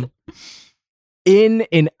film in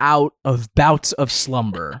and out of bouts of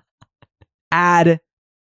slumber add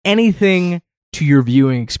anything to your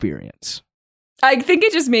viewing experience? I think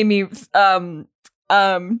it just made me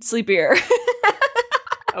sleepier.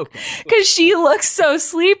 Okay. Because she looks so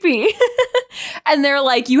sleepy. And they're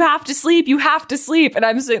like, you have to sleep. And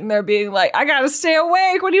I'm sitting there being like, I gotta stay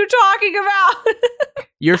awake. What are you talking about?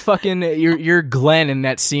 You're Glenn in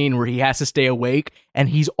that scene where he has to stay awake and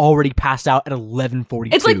he's already passed out at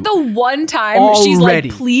 11:42. It's like the one time she's like,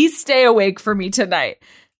 please stay awake for me tonight.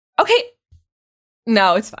 Okay.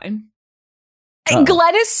 No, it's fine. Uh-oh.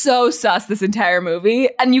 Glenn is so sus this entire movie.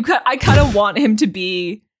 And I kind of want him to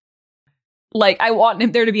be like, I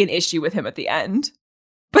want there to be an issue with him at the end.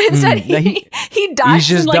 But instead, he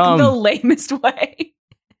dies in like dumb. The lamest way.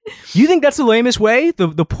 You think that's the lamest way?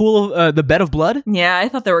 The pool of the bed of blood? Yeah, I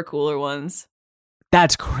thought there were cooler ones.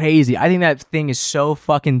 That's crazy. I think that thing is so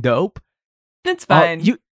fucking dope. It's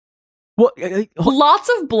fine. Lots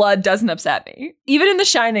of blood doesn't upset me. Even in The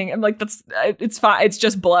Shining, I'm like, it's fine. It's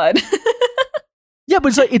just blood. Yeah,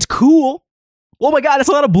 but it's cool. Oh my god, that's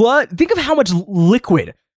a lot of blood. Think of how much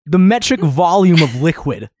liquid. The metric volume of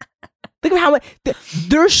liquid. Think of how much.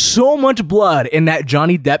 There's so much blood in that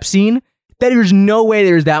Johnny Depp scene that there's no way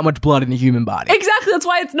there's that much blood in the human body. Exactly. That's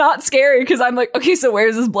why it's not scary, because I'm like, okay, so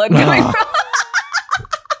where's this blood coming from?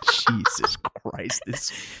 Jesus Christ. This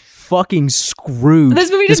fucking Scrooge. This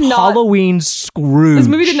movie did not. Halloween Scrooge. This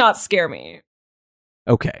movie did not scare me.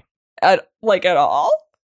 Okay. At all?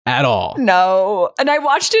 At all. No. And I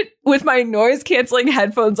watched it with my noise canceling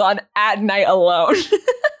headphones on at night alone.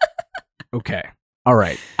 Okay. All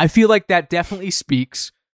right. I feel like that definitely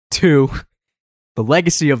speaks to the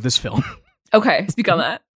legacy of this film. Okay. Speak on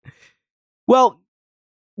that. Well,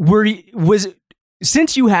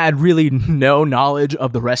 since you had really no knowledge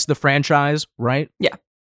of the rest of the franchise, right? Yeah.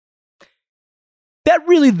 That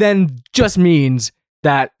really then just means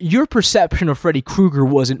that your perception of Freddy Krueger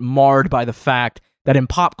wasn't marred by the fact that in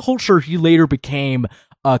pop culture, he later became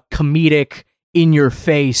a comedic,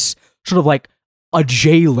 in-your-face, sort of like a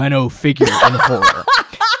Jay Leno figure in horror.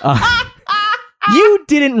 You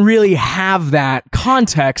didn't really have that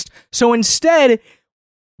context, so instead,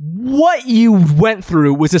 what you went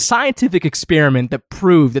through was a scientific experiment that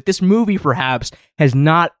proved that this movie perhaps has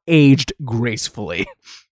not aged gracefully.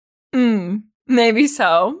 Maybe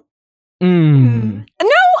so. No, I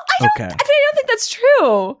don't think that's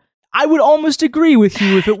true. I would almost agree with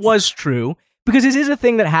you if it was true, because this is a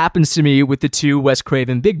thing that happens to me with the two Wes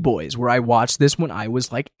Craven Big Boys, where I watched this when I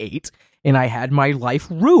was like 8, and I had my life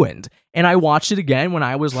ruined. And I watched it again when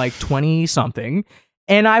I was like 20-something,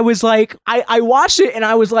 and I was like, I watched it, and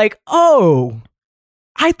I was like, oh,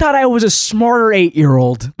 I thought I was a smarter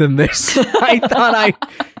 8-year-old than this.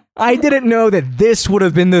 I didn't know that this would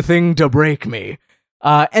have been the thing to break me.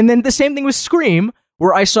 And then the same thing with Scream,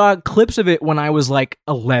 where I saw clips of it when I was like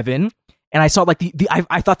 11, and I saw like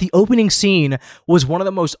I thought the opening scene was one of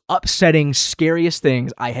the most upsetting, scariest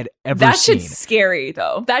things I had ever seen. That shit's scary,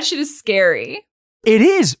 though. That shit is scary. It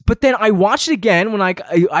is, but then I watched it again when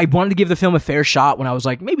I wanted to give the film a fair shot when I was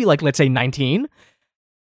like, maybe like, let's say 19,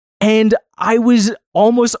 and I was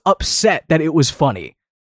almost upset that it was funny.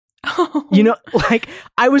 You know, like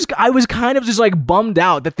I was kind of just like bummed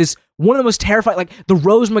out that this one of the most terrifying, like the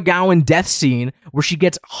Rose McGowan death scene where she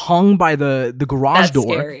gets hung by the garage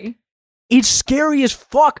door. Scary. It's scary as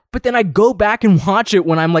fuck, but then I go back and watch it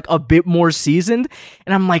when I'm like a bit more seasoned,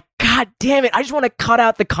 and I'm like, God damn it, I just want to cut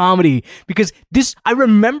out the comedy, because I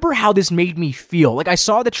remember how this made me feel. Like I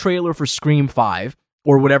saw the trailer for Scream 5,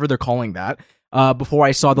 or whatever they're calling that, before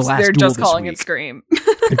I saw the last They're Duel just this calling week. it Scream.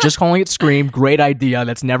 They're just calling it Scream. Great idea.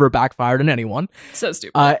 That's never backfired on anyone. So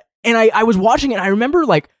stupid. And I was watching it, and I remember,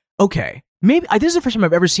 like, okay, maybe this is the first time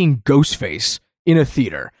I've ever seen Ghostface in a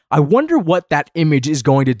theater. I wonder what that image is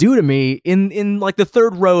going to do to me in like the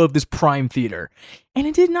third row of this prime theater. And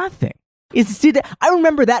it did nothing. I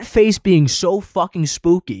remember that face being so fucking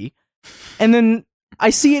spooky, and then I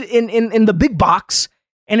see it in the big box,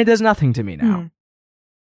 and it does nothing to me now.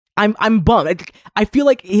 I'm bummed. I feel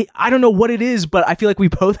like I don't know what it is, but I feel like we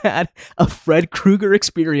both had a Fred Krueger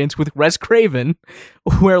experience with Wes Craven,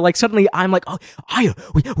 where like suddenly I'm like, oh,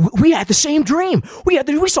 we had the same dream. We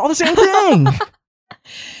saw the same thing.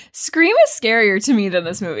 Scream is scarier to me than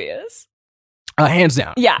this movie is. Hands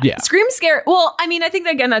down. Yeah. Scream's scary. Well, I mean, I think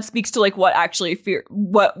again that speaks to like what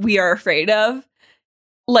we are afraid of.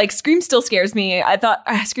 Like, Scream still scares me. I thought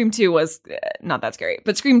Scream 2 was not that scary,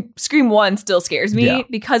 but Scream 1 still scares me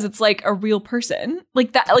because it's like a real person.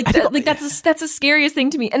 Like that, that's the scariest thing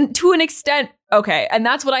to me. And to an extent, okay, and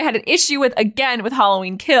that's what I had an issue with again with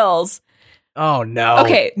Halloween Kills. Oh no.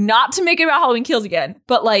 Okay, not to make it about Halloween Kills again,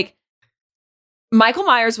 but like Michael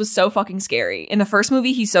Myers was so fucking scary. In the first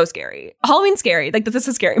movie, he's so scary. Halloween's scary. Like, this is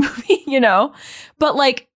a scary movie, you know? But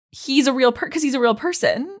like, he's a real because he's a real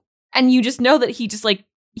person. And you just know that he just like,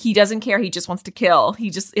 he doesn't care. He just wants to kill. He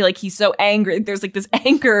just like, he's so angry. There's like this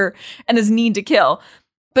anger and this need to kill.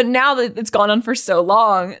 But now that it's gone on for so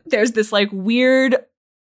long, there's this like weird,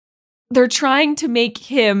 they're trying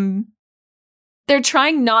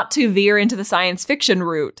not to veer into the science fiction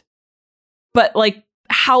route. But like,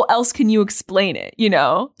 how else can you explain it? You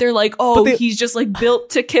know, they're like, oh, he's just like built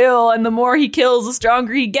to kill. And the more he kills, the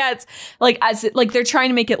stronger he gets. Like, they're trying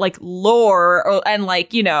to make it like lore and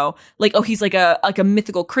like, you know, like, oh, he's like a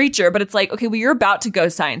mythical creature. But it's like, okay, well, you're about to go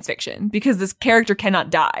science fiction because this character cannot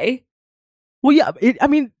die. Well, yeah,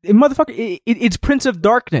 it's Prince of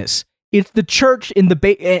Darkness. It's the church in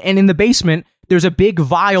and in the basement, there's a big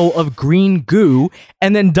vial of green goo.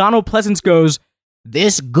 And then Donald Pleasance goes,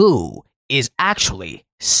 this goo is actually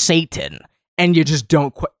Satan. And you just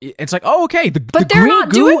don't it's like, oh, okay, the green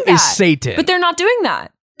goo is Satan. But they're not doing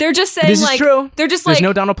that. They're just saying, this like, is true. They're just There's like,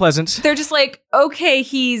 no Donald Pleasance. They're just like, okay,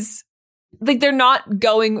 he's like, they're not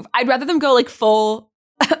going, I'd rather them go like full,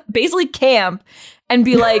 basically camp and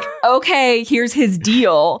be like, okay, here's his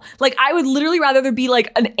deal. Like, I would literally rather there be like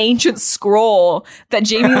an ancient scroll that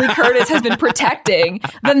Jamie Lee Curtis has been protecting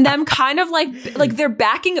than them kind of like they're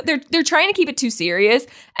trying to keep it too serious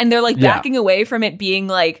and they're like backing away from it being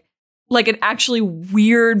like an actually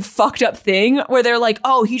weird, fucked up thing where they're like,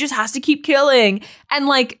 oh, he just has to keep killing. And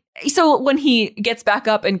like, so when he gets back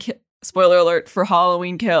up and spoiler alert for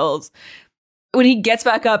Halloween Kills, when he gets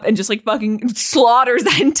back up and just like fucking slaughters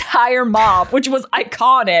that entire mob, which was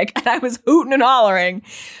iconic, and I was hooting and hollering,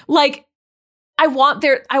 like, I want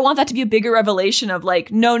that to be a bigger revelation of like,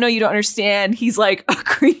 no, you don't understand. He's like a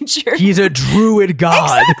creature. He's a druid god.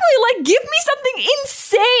 Exactly. Like, give me something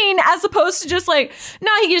insane as opposed to just like, no,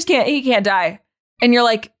 he can't die. And you're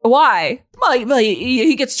like, why? Well,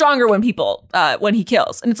 he gets stronger when he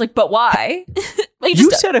kills. And it's like, but why? Like,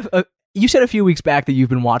 You said a few weeks back that you've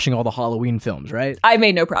been watching all the Halloween films, right? I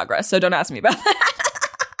made no progress, so don't ask me about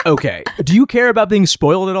that. Okay. Do you care about being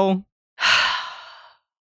spoiled at all?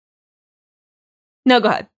 No, go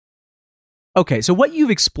ahead. Okay, so what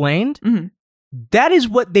you've explained, that is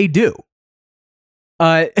what they do.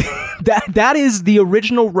 That is the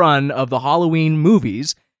original run of the Halloween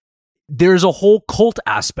movies. There's a whole cult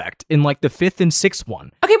aspect in like the 5th and 6th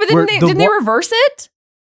one. Okay, but didn't they reverse it?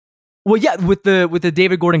 Well, yeah, with the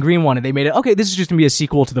David Gordon Green one, and they made it, okay, this is just going to be a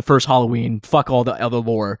sequel to the first Halloween. Fuck all the other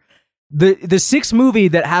lore. The 6th movie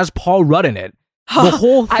that has Paul Rudd in it, the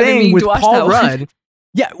whole thing with Paul Rudd.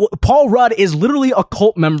 Yeah, Paul Rudd is literally a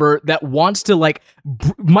cult member that wants to, like,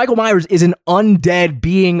 Michael Myers is an undead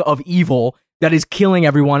being of evil that is killing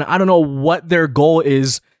everyone. I don't know what their goal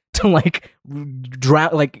is to, like,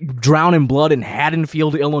 drown in blood in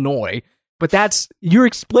Haddonfield, Illinois. But you're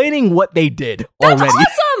explaining what they did already. That's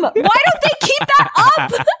awesome! Why don't they keep that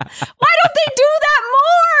up? Why don't they do that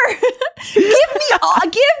more?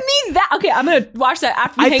 Give me that. Okay, I'm gonna watch that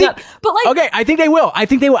after we hang up. But like, okay, I think they will. I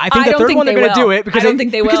think the third one they're gonna do it because I don't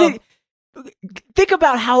think they will. Think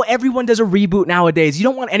about how everyone does a reboot nowadays. You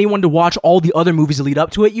don't want anyone to watch all the other movies that lead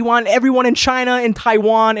up to it. You want everyone in China and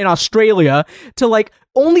Taiwan and Australia to like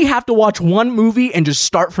only have to watch one movie and just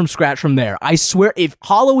start from scratch from there. I swear, if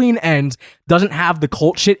Halloween Ends doesn't have the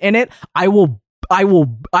cult shit in it, I will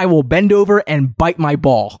bend over and bite my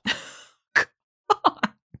ball.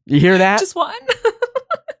 You hear that? Just one.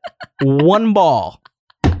 One ball.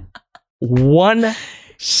 One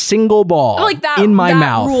single ball like that, in my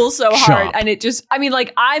mouth. Rules so hard. And it just, I mean,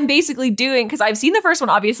 like, I'm basically doing, because I've seen the first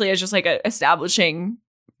one obviously as just like a establishing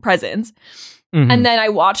presence. Mhm. And then I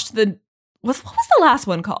watched what was the last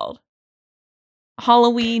one called?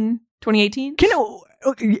 Halloween 2018?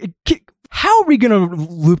 How are we going to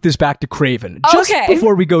loop this back to Craven? Just Okay.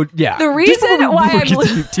 before we go, yeah. The just reason before why get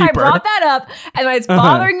I deeper. brought that up and why it's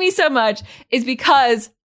bothering me so much is because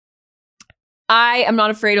I am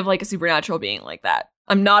not afraid of like a supernatural being like that.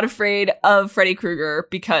 I'm not afraid of Freddy Krueger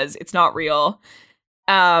because it's not real.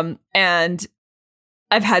 And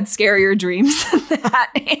I've had scarier dreams than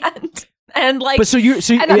that. And like, but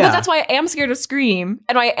but that's why I am scared of Scream,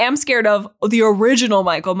 and I am scared of the original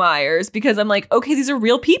Michael Myers, because I'm like, okay, these are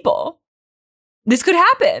real people. This could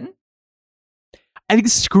happen. I think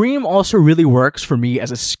Scream also really works for me as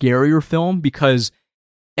a scarier film because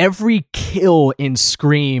every kill in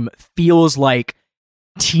Scream feels like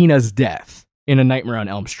Tina's death in A Nightmare on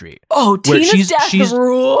Elm Street. Oh, Tina's death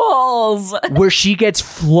rules! Where she gets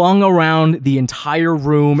flung around the entire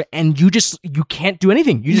room and you can't do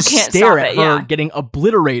anything. You just stare at her getting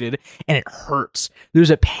obliterated and it hurts.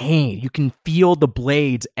 There's a pain. You can feel the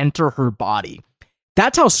blades enter her body.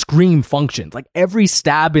 That's how Scream functions. Like every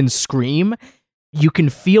stab in Scream, you can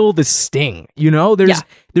feel the sting. You know,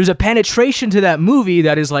 there's a penetration to that movie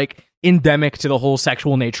that is like endemic to the whole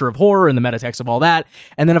sexual nature of horror and the metatext of all that.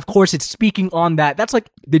 And then, of course, it's speaking on that. That's like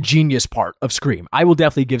the genius part of Scream. I will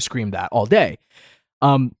definitely give Scream that all day.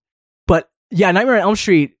 But yeah, Nightmare on Elm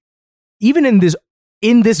Street, even in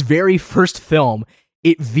this very first film,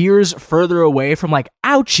 it veers further away from like,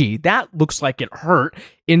 ouchie, that looks like it hurt,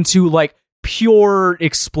 into like pure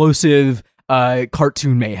explosive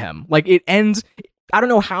cartoon mayhem. Like it ends, I don't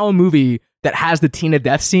know how a movie that has the Tina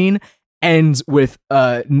death scene ends with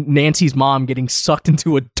Nancy's mom getting sucked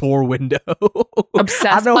into a door window. Obsessed.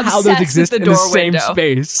 I don't know how those exist in the same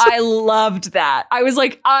space. I loved that. I was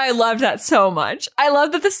like, I loved that so much. I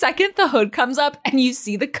love that the second the hood comes up and you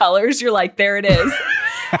see the colors, you're like, there it is.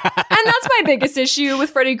 And that's my biggest issue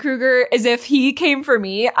with Freddy Krueger, is if he came for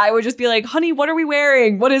me, I would just be like, honey, what are we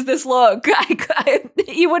wearing? What is this look?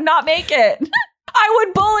 He would not make it. I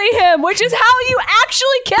would bully him, which is how you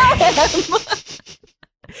actually kill him.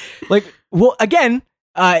 Like, well, again,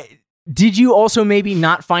 did you also maybe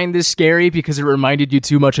not find this scary because it reminded you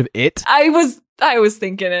too much of It? I was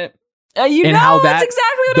thinking it. That's exactly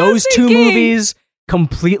what I was those thinking. Two movies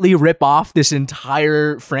completely rip off this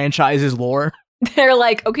entire franchise's lore. They're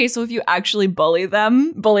like, okay, so if you actually bully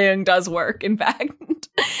them, bullying does work, in fact.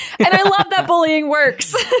 And I love that bullying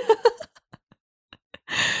works.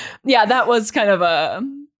 Yeah, that was kind of a...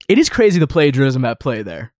 It is crazy the plagiarism at play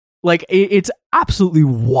there. Like, it's absolutely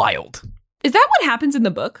wild. Is that what happens in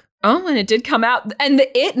the book? Oh, and it did come out. And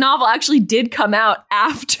the It novel actually did come out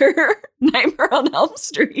after Nightmare on Elm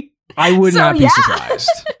Street. I would not be surprised.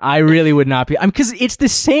 I really would not be. Because it's the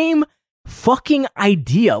same fucking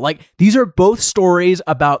idea. Like, these are both stories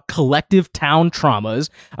about collective town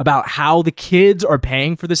traumas, about how the kids are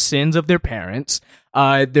paying for the sins of their parents.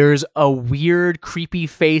 There's a weird,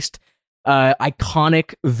 creepy-faced,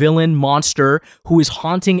 iconic villain monster who is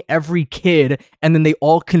haunting every kid, and then they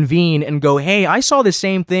all convene and go, hey, I saw the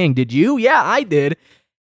same thing. Did you? Yeah, I did.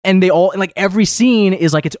 And they all, like, every scene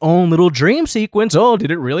is like its own little dream sequence. Oh,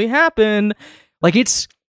 did it really happen? Like, it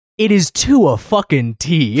is to a fucking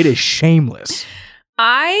T. It is shameless.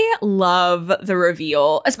 I love the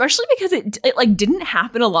reveal, especially because it like didn't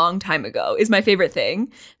happen a long time ago, is my favorite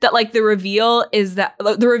thing. That like the reveal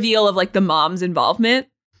of like the mom's involvement.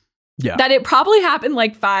 Yeah. That it probably happened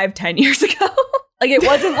like 5-10 years ago. Like it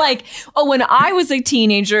wasn't like, oh, when I was a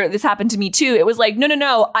teenager, this happened to me too. It was like,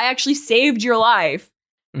 no, I actually saved your life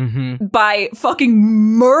by fucking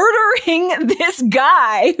murdering this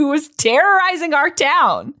guy who was terrorizing our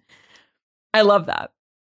town. I love that.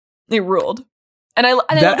 It ruled. And I love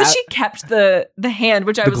that she kept the hand,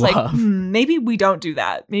 which I was glove. Like, maybe we don't do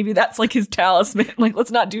that. Maybe that's like his talisman. Like,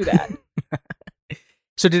 let's not do that.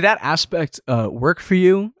 So did that aspect work for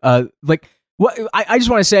you? Like, what I just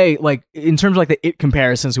want to say, like, in terms of like the It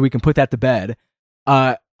comparison, so we can put that to bed.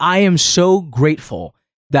 I am so grateful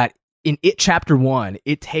that in It Chapter 1,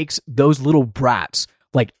 it takes those little brats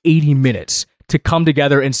like 80 minutes to come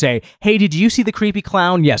together and say, hey, did you see the creepy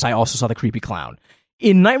clown? Yes, I also saw the creepy clown.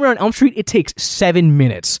 In Nightmare on Elm Street, it takes 7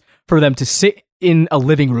 minutes for them to sit in a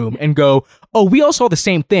living room and go, oh, we all saw the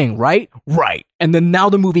same thing, right? Right. And then now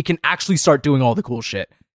the movie can actually start doing all the cool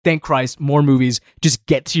shit. Thank Christ, more movies just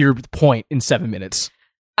get to your point in 7 minutes.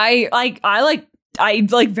 I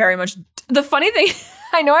like very much. The funny thing,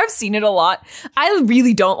 I know I've seen it a lot. I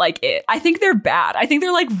really don't like it. I think they're bad. I think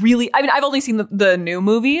they're like really, I mean, I've only seen the new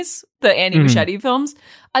movies, the Andy Muschietti films.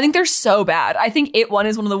 I think they're so bad. I think It One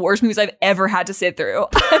is one of the worst movies I've ever had to sit through.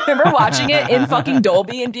 I remember watching it in fucking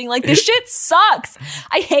Dolby and being like, this shit sucks.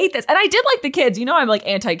 I hate this. And I did like the kids. You know, I'm like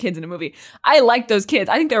anti-kids in a movie. I like those kids.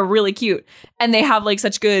 I think they're really cute. And they have like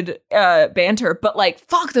such good banter. But like,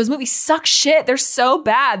 fuck, those movies suck shit. They're so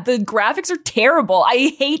bad. The graphics are terrible.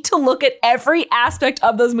 I hate to look at every aspect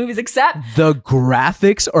of those movies except... The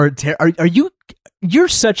graphics are... Are you... You're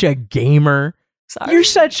such a gamer. Sorry. You're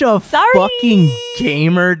such a fucking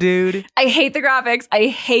gamer, dude. I hate the graphics. I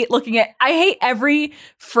hate every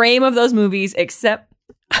frame of those movies except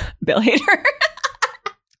Bill Hader.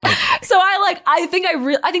 So I think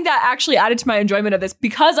that actually added to my enjoyment of this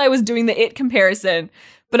because I was doing the It comparison.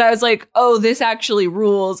 But I was like, oh, this actually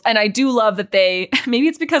rules. And I do love that maybe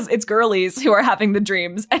it's because it's girlies who are having the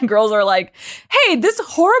dreams. And girls are like, hey, this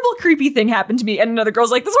horrible, creepy thing happened to me. And another girl's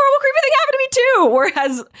like, this horrible, creepy thing happened to me too.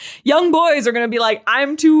 Whereas young boys are going to be like,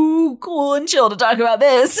 I'm too cool and chill to talk about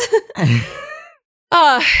this.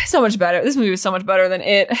 So much better. This movie was so much better than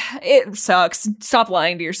It. It sucks. Stop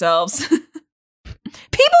lying to yourselves. Kevin,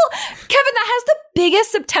 that has the biggest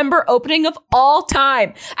September opening of all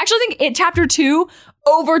time. Actually, I think It Chapter 2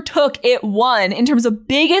 overtook It 1 in terms of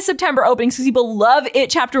biggest September openings because people love It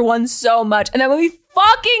Chapter 1 so much. And that movie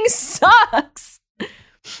fucking sucks.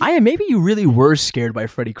 Maybe you really were scared by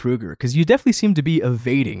Freddy Krueger because you definitely seem to be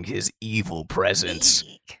evading his evil presence.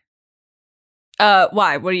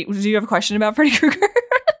 Why? Do you have a question about Freddy Krueger?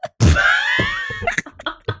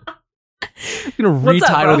 I'm going to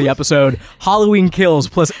retitle the episode Halloween Kills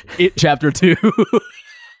plus It Chapter 2.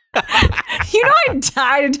 You know I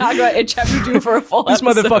died to talk about It Chapter 2 for a full This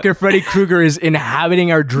episode. motherfucker Freddy Krueger is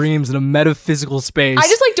inhabiting our dreams in a metaphysical space. I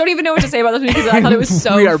just don't even know what to say about this movie because I thought it was so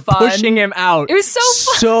fun. We are pushing him out. It was so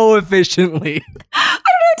fun. So efficiently. I don't know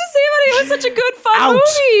what to say about it. It was such a good fun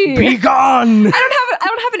movie. Be gone. I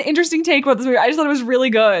don't have an interesting take about this movie. I just thought it was really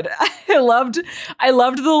good. I loved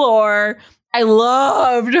the lore. I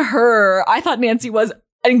loved her. I thought Nancy was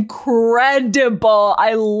incredible.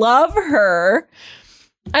 I love her.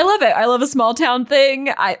 I love it. I love a small town thing.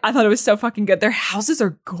 I thought it was so fucking good. Their houses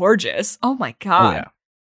are gorgeous. Oh my God. Oh, yeah.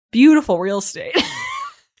 Beautiful real estate.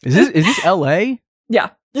 Is this LA? Yeah.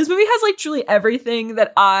 This movie has truly everything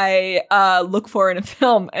that I look for in a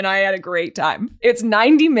film, and I had a great time. It's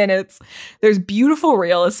 90 minutes. There's beautiful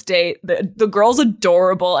real estate. The girl's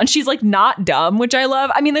adorable, and she's not dumb, which I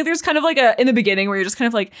love. I mean, there's kind of in the beginning where you're just kind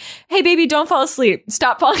of like, hey, baby, don't fall asleep.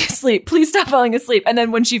 Stop falling asleep. Please stop falling asleep. And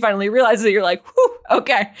then when she finally realizes it, you're like, whew,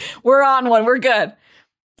 okay, we're on one. We're good.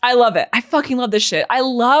 I love it. I fucking love this shit. I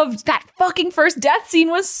loved that fucking first death scene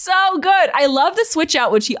was so good. I love the switch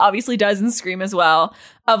out, which he obviously does in Scream as well,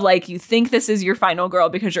 of you think this is your final girl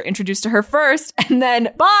because you're introduced to her first and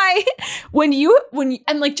then bye.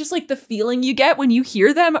 Just the feeling you get when you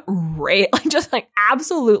hear them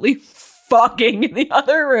absolutely fucking in the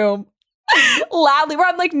other room loudly, where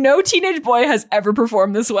I'm like, no teenage boy has ever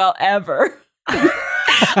performed this well ever.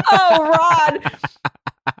 Oh, Rod.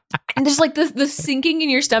 And there's the sinking in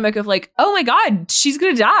your stomach of oh my God, she's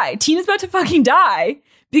gonna die. Tina's about to fucking die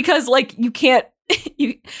because you can't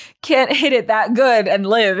hit it that good and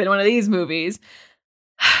live in one of these movies.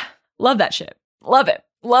 Love that shit. Love it.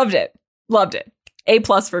 Loved it. Loved it. A+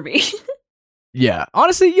 for me. Yeah.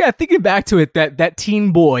 Honestly, yeah, thinking back to it, that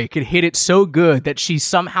teen boy could hit it so good that she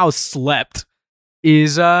somehow slept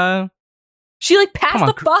is she passed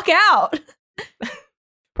the fuck out.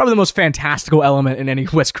 Probably the most fantastical element in any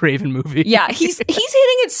Wes Craven movie. Yeah, he's hitting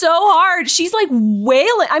it so hard. She's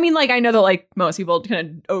wailing. I mean, I know that most people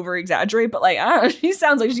kind of over exaggerate, but I don't know, she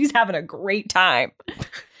sounds like she's having a great time.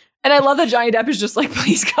 And I love that Johnny Depp is just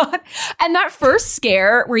please God. And that first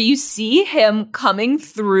scare where you see him coming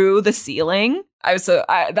through the ceiling,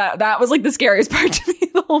 that was the scariest part to me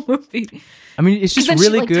the whole movie. I mean, it's just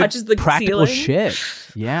really good touches the practical ceiling. Shit.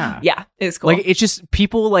 Yeah. Yeah, it's cool. It's just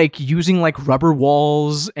people using rubber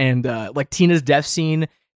walls and Tina's death scene,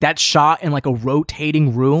 that shot in a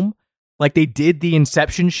rotating room. They did the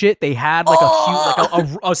Inception shit. They had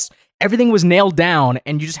a huge, everything was nailed down,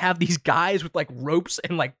 and you just have these guys with ropes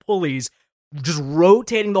and pulleys just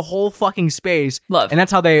rotating the whole fucking space. Love. And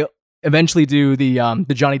that's how they eventually do the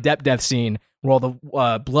Johnny Depp death scene where all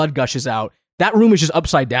the blood gushes out. That room is just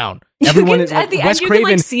upside down. Everyone at the Wes end,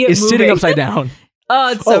 Craven see it is moving. sitting upside down.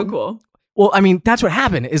 Oh, it's so cool. Well, I mean, that's what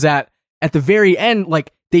happened is that at the very end,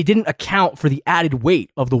 they didn't account for the added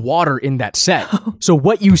weight of the water in that set. So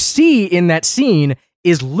what you see in that scene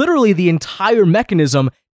is literally the entire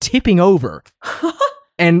mechanism tipping over.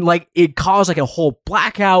 And it caused a whole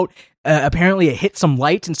blackout. apparently it hit some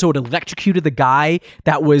lights, and so it electrocuted the guy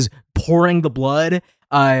that was pouring the blood.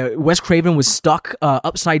 Wes Craven was stuck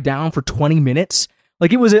upside down for 20 minutes.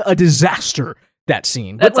 Like, it was a disaster, that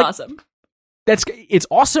scene. That's awesome. It's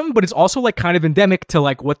awesome, but it's also like kind of endemic to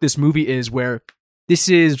like what this movie is, where this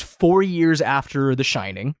is 4 years after The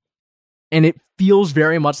Shining, and it feels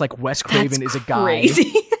very much like Wes Craven is a guy.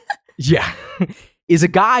 Yeah, is a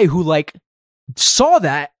guy who like saw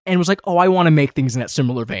that and was like, oh, I want to make things in that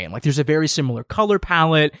similar vein. Like, there's a very similar color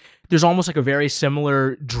palette. There's almost like a very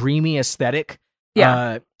similar dreamy aesthetic.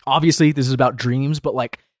 Yeah. Obviously, this is about dreams, but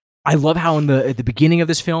like, I love how at the beginning of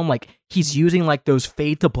this film, like, he's using like those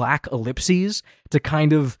fade to black ellipses to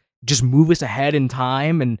kind of just move us ahead in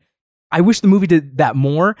time. And I wish the movie did that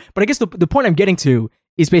more. But I guess the point I'm getting to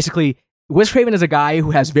is basically Wes Craven is a guy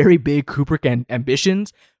who has very big Kubrick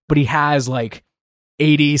ambitions, but he has like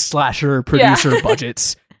 80s slasher producer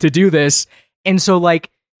budgets to do this. And so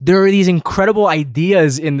like, there are these incredible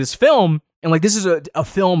ideas in this film. And like, this is a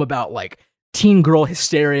film about like teen girl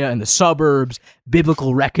hysteria in the suburbs,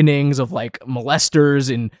 biblical reckonings of like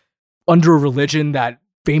molesters and under a religion that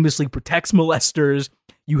famously protects molesters.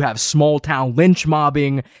 You have small town lynch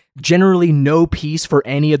mobbing, generally no peace for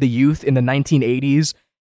any of the youth in the 1980s.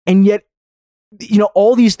 And yet, you know,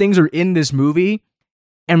 all these things are in this movie.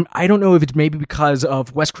 And I don't know if it's maybe because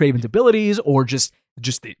of Wes Craven's abilities or just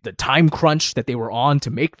the time crunch that they were on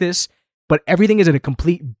to make this, but everything is in a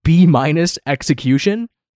complete B- execution.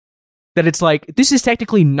 That it's like, this is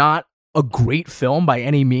technically not a great film by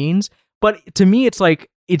any means, but to me, it's like,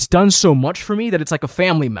 it's done so much for me that it's like a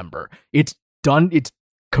family member. It's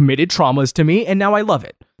committed traumas to me, and now I love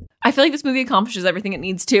it. I feel like this movie accomplishes everything it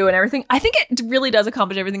needs to and everything. I think it really does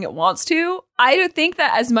accomplish everything it wants to. I don't think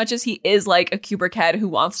that as much as he is like a Kubrick head who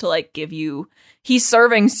wants to like he's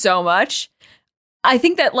serving so much. I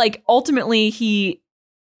think that like ultimately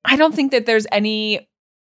I don't think that there's any,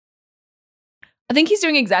 I think he's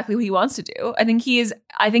doing exactly what he wants to do. I think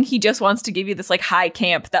he just wants to give you this like high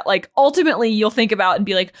camp that like ultimately you'll think about and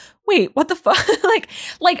be like, wait, what the fuck?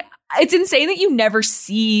 like it's insane that you never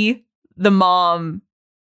see the mom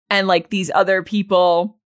and like these other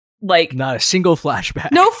people, like not a single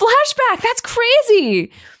flashback. No flashback. That's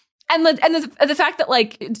crazy. And the fact that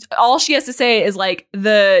like all she has to say is like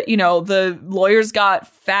the lawyers got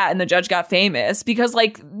fat and the judge got famous, because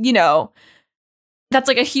like, you know, that's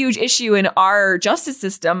like a huge issue in our justice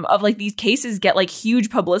system of like these cases get like huge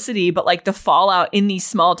publicity, but like the fallout in these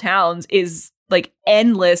small towns is like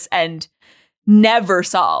endless and never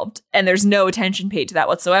solved. And there's no attention paid to that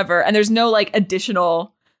whatsoever. And there's no like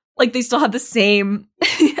additional, like they still have the same,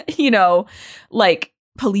 you know, like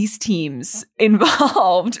police teams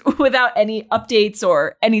involved without any updates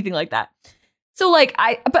or anything like that. So like,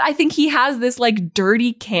 I think he has this like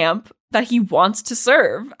dirty camp that he wants to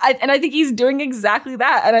serve. And I think he's doing exactly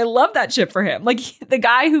that. And I love that shit for him. Like the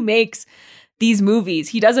guy who makes these movies,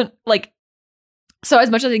 he doesn't like, so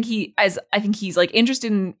as much as I think he's like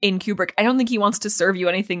interested in Kubrick, I don't think he wants to serve you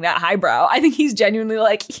anything that highbrow. I think he's genuinely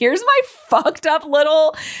like, here's my fucked up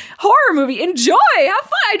little horror movie. Enjoy, have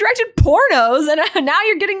fun. I directed pornos and now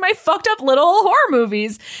you're getting my fucked up little horror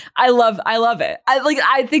movies. I love it.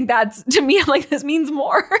 I think that's, to me, I'm like, this means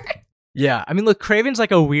more. Yeah, I mean, look, Craven's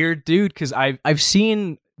like a weird dude because I've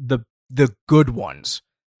seen the good ones.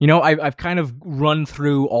 You know, I've kind of run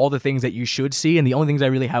through all the things that you should see, and the only things I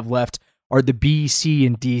really have left are the B, C,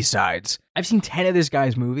 and D sides. I've seen 10 of this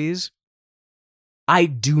guy's movies. I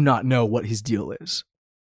do not know what his deal is.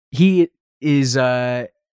 He is a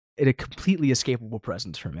completely escapable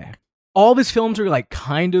presence for me. All of his films are like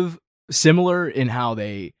kind of similar in how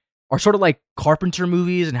they are sort of like Carpenter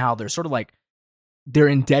movies and how they're sort of like they're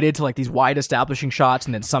indebted to like these wide establishing shots,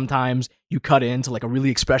 and then sometimes you cut into like a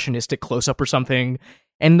really expressionistic close-up or something,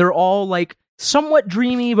 and they're all like somewhat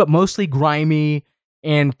dreamy but mostly grimy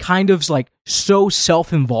and kind of like so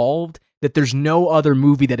self-involved that there's no other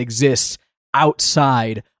movie that exists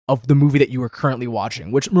outside of the movie that you are currently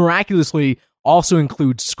watching, which miraculously also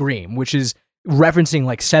includes Scream, which is referencing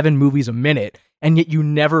like 7 movies a minute, and yet you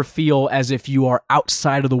never feel as if you are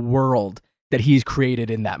outside of the world that he's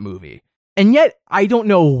created in that movie. And yet, I don't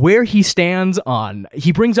know where he stands on.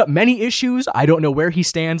 He brings up many issues. I don't know where he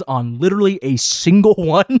stands on literally a single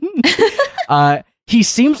one. He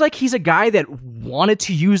seems like he's a guy that wanted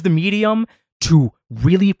to use the medium to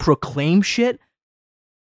really proclaim shit.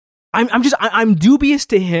 I'm dubious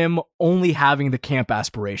to him only having the camp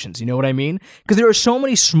aspirations. You know what I mean? Because there are so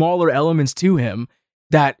many smaller elements to him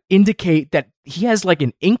that indicate that he has like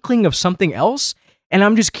an inkling of something else. And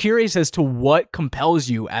I'm just curious as to what compels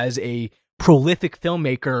you as a prolific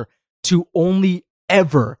filmmaker to only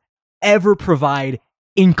ever provide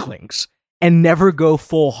inklings and never go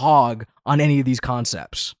full hog on any of these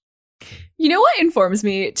concepts. You know what informs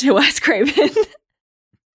me to Wes Craven?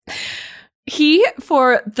 He,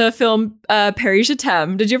 for the film Paris Je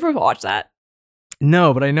T'aime, did you ever watch that?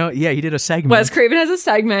 No, but I know, yeah, he did a segment. Wes Craven has a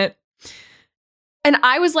segment. And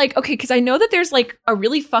I was like, okay, because I know that there's like a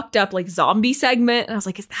really fucked up like zombie segment. And I was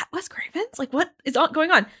like, is that Wes Craven's? Like, what is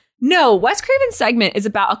going on? No, Wes Craven's segment is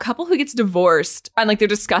about a couple who gets divorced and like they're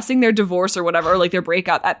discussing their divorce or whatever, or like their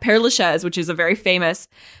breakup at Père Lachaise, which is a very famous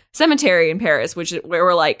cemetery in Paris, where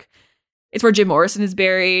we're like, it's where Jim Morrison is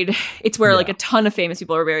buried. It's where like a ton of famous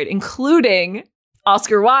people are buried, including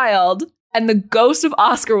Oscar Wilde. And the ghost of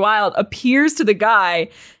Oscar Wilde appears to the guy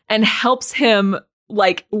and helps him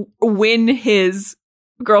like win his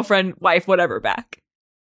girlfriend, wife, whatever back.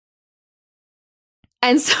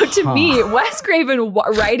 And so to me, Wes Craven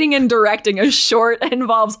writing and directing a short that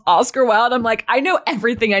involves Oscar Wilde, I'm like, I know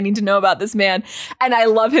everything I need to know about this man, and I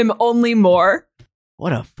love him only more.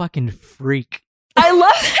 What a fucking freak. I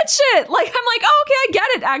love that shit. Like, I'm like, oh, okay, I get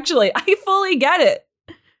it, actually. I fully get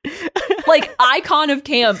it. Like, icon of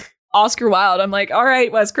camp, Oscar Wilde. I'm like, all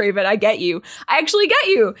right, Wes Craven, I get you. I actually get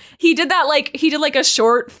you. He did that, like, he did like a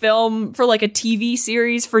short film for like a TV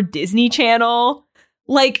series for Disney Channel.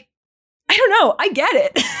 Like, I don't know. I get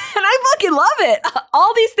it. And I fucking love it.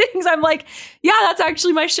 All these things, I'm like, yeah, that's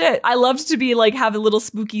actually my shit. I loved to be like, have a little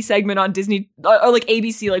spooky segment on Disney or like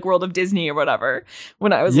ABC, like World of Disney or whatever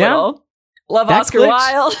when I was little. Love that Oscar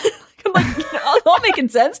Wilde. I'm like, it's all making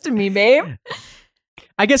sense to me, babe.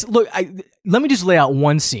 I guess, look, let me just lay out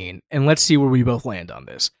one scene and let's see where we both land on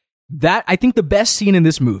this. I think the best scene in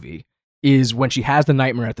this movie is when she has the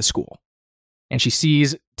nightmare at the school and she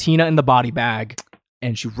sees Tina in the body bag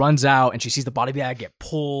and she runs out and she sees the body bag get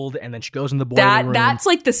pulled and then she goes in the boiler room. That's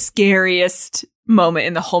like the scariest moment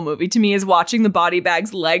in the whole movie to me, is watching the body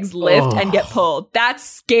bag's legs lift and get pulled. That's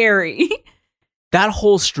scary. That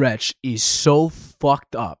whole stretch is so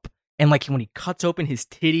fucked up. And like when he cuts open his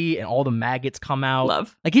titty and all the maggots come out.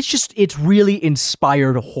 Love. Like it's really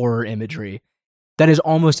inspired horror imagery that is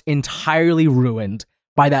almost entirely ruined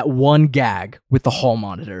by that one gag with the hall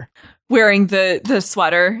monitor. Wearing the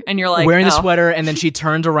sweater and you're like, wearing the sweater, and then she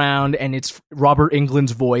turns around and it's Robert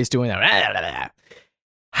Englund's voice doing that.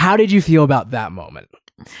 How did you feel about that moment?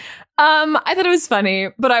 I thought it was funny,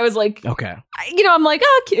 but I was like, okay. I'm like,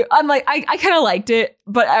 oh, cute. I'm like, I kind of liked it,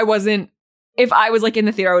 but I wasn't, if I was like in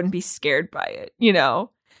the theater, I wouldn't be scared by it, you know?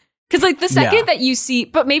 Because like the second that you see,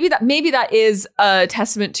 but maybe that is a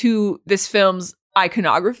testament to this film's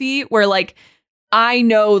iconography, where like, I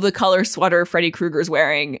know the color sweater Freddy Krueger's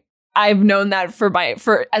wearing. I've known that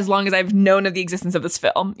for as long as I've known of the existence of this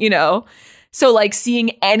film, you know? So like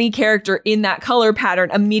seeing any character in that color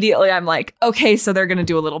pattern, immediately I'm like, okay, so they're going to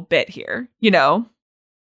do a little bit here, you know?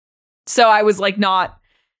 So I was like, I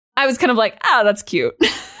was kind of like, that's cute.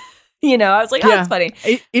 You know, I was like, that's funny.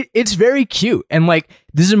 It's very cute. And like,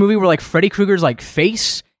 this is a movie where like Freddy Krueger's like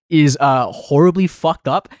face is horribly fucked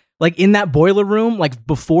up. Like in that boiler room, like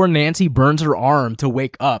before Nancy burns her arm to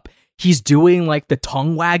wake up, he's doing like the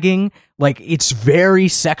tongue wagging. Like it's very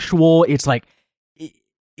sexual. It's like,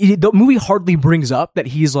 the movie hardly brings up that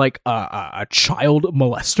he's like a child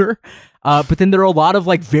molester. But then there are a lot of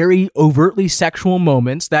like very overtly sexual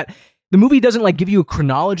moments that the movie doesn't like give you a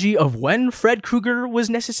chronology of when Fred Krueger was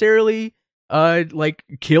necessarily like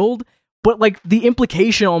killed. But like the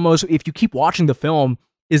implication almost, if you keep watching the film,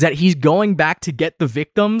 is that he's going back to get the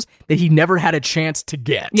victims that he never had a chance to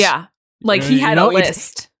get. Yeah. Like he had a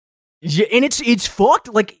list. And it's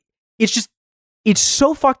fucked. Like it's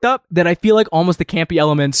so fucked up that I feel like almost the campy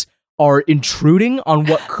elements are intruding on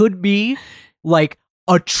what could be like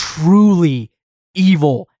a truly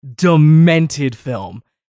evil, demented film.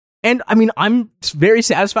 And I mean, I'm very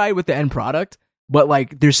satisfied with the end product, but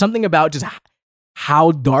like there's something about just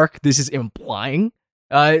how dark this is implying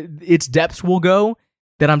its depths will go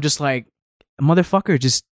that I'm just like, motherfucker,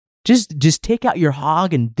 just take out your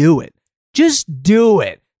hog and do it. Just do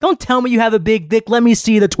it. Don't tell me you have a big dick. Let me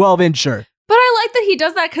see the 12-incher. But I like that he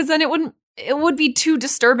does that, because then it would be too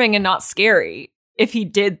disturbing and not scary if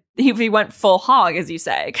he went full hog, as you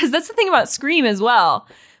say. Because that's the thing about Scream as well,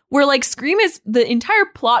 where like the entire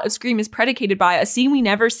plot of Scream is predicated by a scene we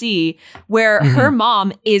never see where her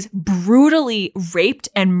mom is brutally raped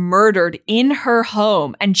and murdered in her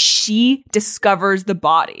home, and she discovers the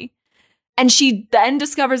body. And she then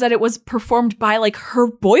discovers that it was performed by like her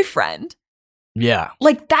boyfriend. Yeah.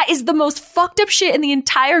 Like, that is the most fucked up shit in the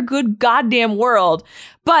entire good goddamn world.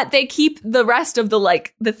 But they keep the rest of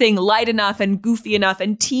the thing light enough and goofy enough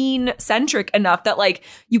and teen centric enough that like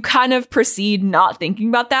you kind of proceed not thinking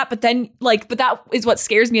about that. But then but that is what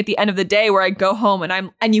scares me at the end of the day, where I go home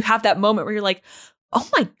and you have that moment where you're like, oh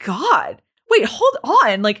my God, wait, hold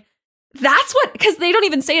on. Like, that's what, because they don't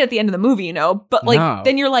even say it at the end of the movie, you know, but like,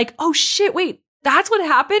 Then you're like, oh shit, wait, that's what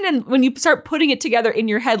happened. And when you start putting it together in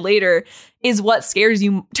your head later is what scares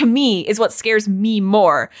you, to me, is what scares me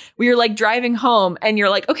more. Where you're like driving home and you're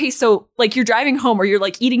like, okay, so like you're driving home or you're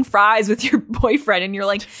like eating fries with your boyfriend and you're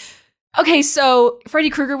like, okay, so Freddy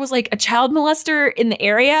Krueger was like a child molester in the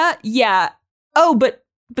area. Yeah. Oh, but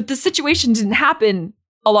the situation didn't happen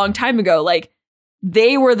a long time ago. Like,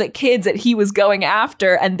 they were the kids that he was going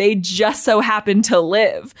after and they just so happened to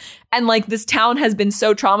live. And like this town has been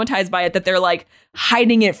so traumatized by it that they're like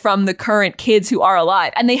hiding it from the current kids who are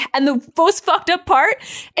alive. And the most fucked up part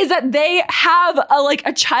is that they have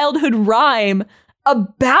a childhood rhyme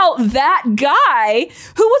about that guy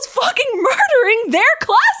who was fucking murdering their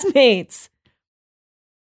classmates.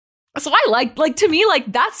 So I like to me,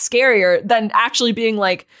 like, that's scarier than actually being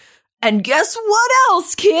like, and guess what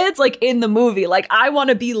else, kids? Like in the movie, like I want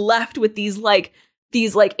to be left with these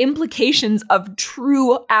implications of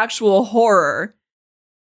true actual horror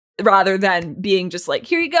rather than being just like,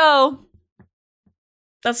 here you go.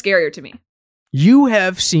 That's scarier to me. You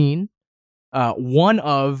have seen one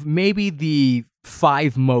of maybe the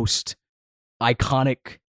 5 most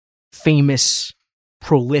iconic, famous,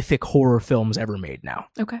 prolific horror films ever made now.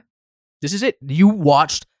 Okay. This is it. You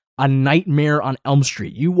watched A Nightmare on Elm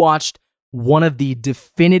Street. You watched one of the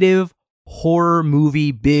definitive horror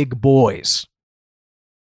movie big boys.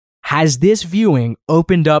 Has this viewing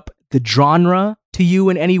opened up the genre to you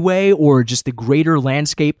in any way, or just the greater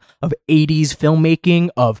landscape of 80s filmmaking,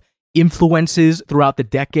 of influences throughout the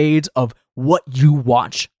decades, of what you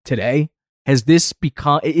watch today? Has this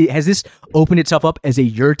opened itself up as a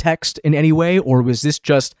your text in any way, or was this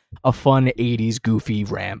just a fun 80s goofy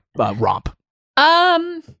romp?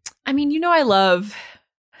 I mean, you know, I love,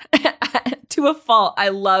 to a fault, I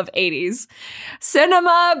love 80s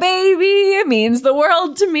cinema, baby. It means the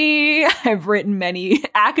world to me. I've written many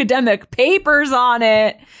academic papers on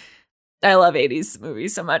it. I love 80s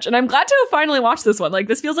movies so much. And I'm glad to have finally watched this one. Like,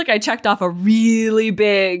 this feels like I checked off a really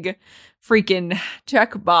big freaking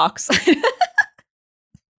check box.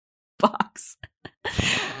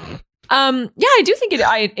 Yeah, I do think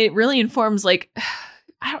it really informs, like,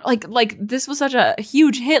 I don't like this was such a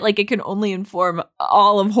huge hit. Like, it can only inform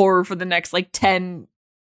all of horror for the next like 10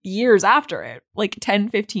 years after it, like 10,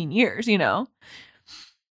 15 years, you know?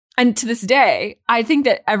 And to this day, I think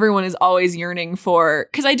that everyone is always yearning for,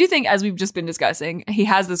 because I do think, as we've just been discussing, he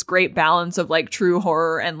has this great balance of like true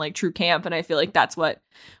horror and like true camp. And I feel like that's what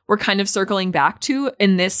we're kind of circling back to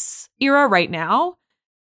in this era right now.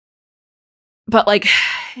 But like,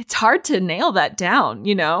 it's hard to nail that down,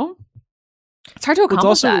 you know? It's hard to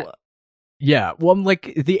accomplish that. Yeah, well,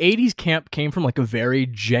 like, the 80s camp came from like a very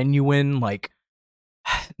genuine, like,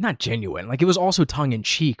 not genuine, like, it was also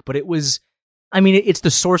tongue-in-cheek, but it was, I mean, it's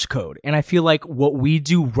the source code. And I feel like what we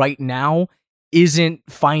do right now isn't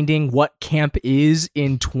finding what camp is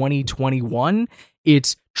in 2021.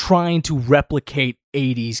 It's trying to replicate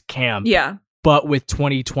 80s camp, yeah, but with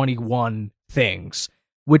 2021 things.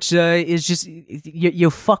 Which is just,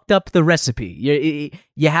 you fucked up the recipe.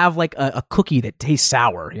 You have like a cookie that tastes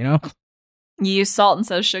sour, you know? You use salt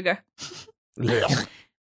instead of sugar.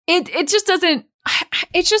 It just doesn't,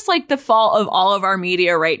 it's just like the fault of all of our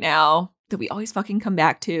media right now that we always fucking come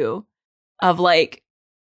back to, of like,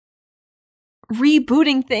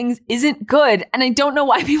 rebooting things isn't good. And I don't know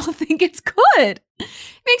why people think it's good. It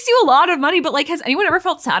makes you a lot of money, but like, has anyone ever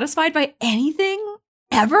felt satisfied by anything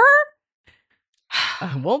ever?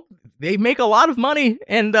 Well, they make a lot of money,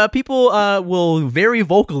 and people will very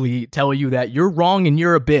vocally tell you that you're wrong and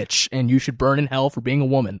you're a bitch and you should burn in hell for being a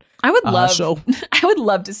woman. I would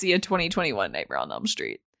love to see a 2021 Nightmare on Elm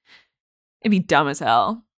Street. It'd be dumb as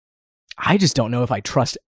hell. I just don't know if I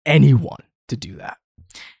trust anyone to do that.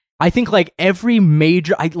 I think like every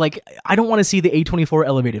major, I don't want to see the A24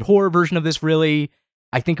 elevated horror version of this, really.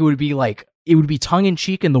 I think it would be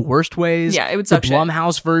tongue-in-cheek in the worst ways. Yeah, it would suck. The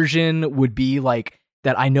Blumhouse version would be like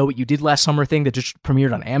that I Know What You Did Last Summer thing that just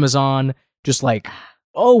premiered on Amazon. Just like,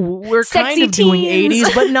 oh, we're Sexy kind of doing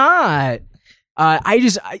 80s, but not.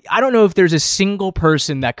 I don't know if there's a single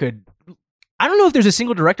person that could... I don't know if there's a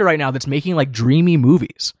single director right now that's making like dreamy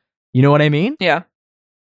movies. You know what I mean? Yeah.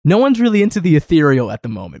 No one's really into the ethereal at the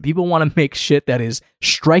moment. People want to make shit that is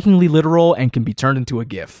strikingly literal and can be turned into a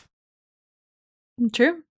GIF.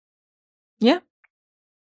 True. Yeah.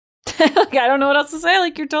 Like, I don't know what else to say.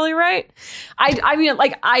 Like, you're totally right. I mean,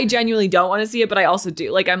 like, I genuinely don't want to see it, but I also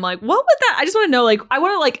do. Like, I'm like, what would that? I just want to know. Like, I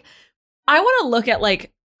want to look at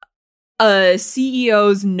like a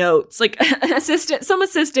CEO's notes, like some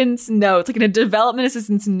assistant's notes, like a development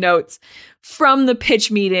assistant's notes from the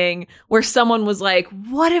pitch meeting where someone was like,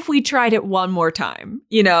 what if we tried it one more time?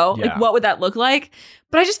 You know, Yeah. like, what would that look like?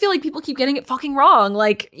 But I just feel like people keep getting it fucking wrong.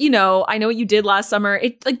 Like, you know, I know what you did last summer.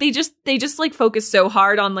 It like they just like focus so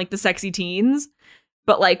hard on like the sexy teens,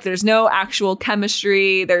 but like there's no actual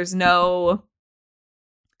chemistry. There's no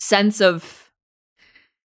sense of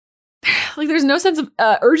like there's no sense of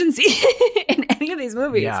urgency in any of these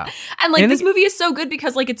movies. Yeah. And like And this movie is so good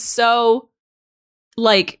because like it's so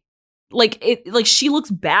like she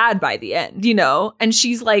looks bad by the end, you know? And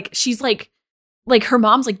she's like her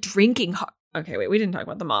mom's like drinking hard. Okay, wait, we didn't talk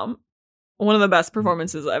about the mom. One of the best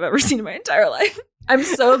performances I've ever seen in my entire life. I'm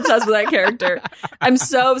so obsessed with that character. I'm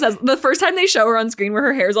so obsessed. The first time they show her on screen where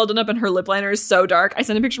her hair's all done up and her lip liner is so dark, I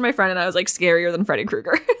sent a picture to my friend and I was like, scarier than Freddy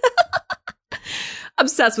Krueger.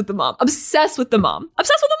 Obsessed with the mom. Obsessed with the mom.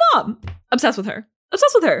 Obsessed with the mom. Obsessed with her.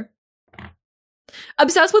 Obsessed with her.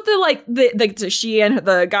 Obsessed with the she and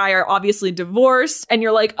the guy are obviously divorced, and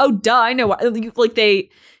you're like, oh duh, I know why. Like they,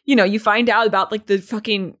 you know, you find out about like the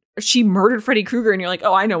fucking she murdered Freddy Krueger, and you're like,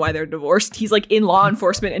 oh, I know why they're divorced. He's like in law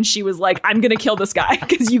enforcement, and she was like, I'm gonna kill this guy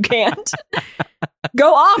because you can't.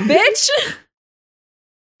 Go off, bitch.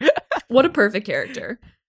 What a perfect character.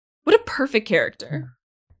 What a perfect character.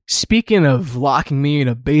 Speaking of locking me in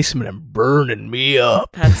a basement and burning me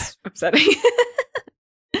up, That's upsetting.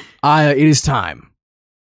 it is time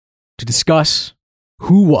to discuss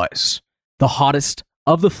who was the hottest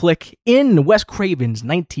of the flick in Wes Craven's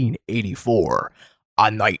 1984,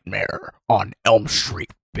 A Nightmare on Elm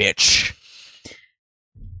Street, bitch.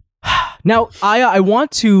 Now, I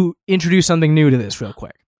want to introduce something new to this real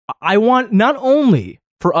quick. I want not only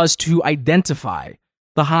for us to identify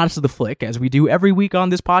the hottest of the flick, as we do every week on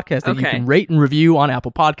this podcast that you can rate and review on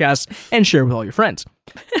Apple Podcasts and share with all your friends.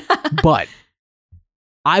 But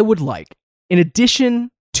I would like, in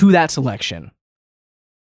addition to that selection,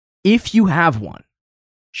 if you have one,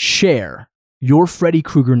 share your Freddy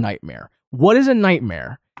Krueger nightmare. What is a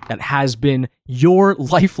nightmare that has been your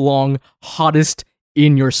lifelong hottest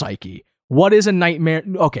in your psyche? What is a nightmare?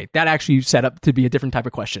 Okay, that actually set up to be a different type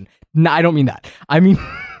of question. No, I don't mean that. I mean...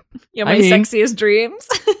 Yeah, my sexiest dreams.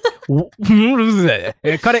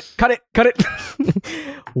 Cut it.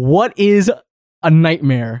 What is a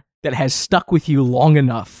nightmare that has stuck with you long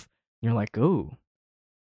enough? You're like, oh,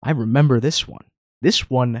 I remember this one. This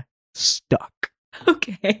one stuck.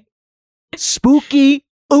 Okay. Spooky,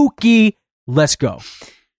 ooky, let's go.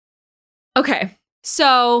 Okay,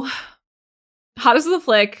 so hottest of the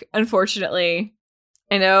flick, unfortunately.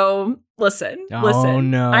 I know. Listen. Oh,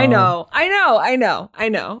 no. I know.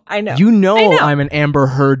 You know I'm an Amber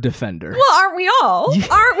Heard defender. Well, aren't we all?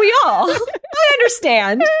 Aren't we all? I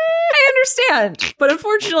understand. But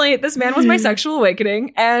unfortunately, this man was my sexual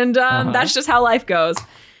awakening, and that's just how life goes.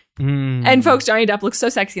 And folks, Johnny Depp looks so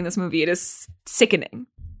sexy in this movie. It is sickening.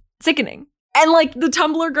 And like the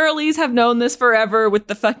Tumblr girlies have known this forever with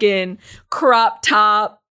the fucking crop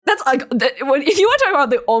top. That's like, if you want to talk about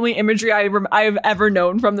the only imagery I've ever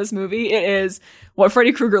known from this movie, it is what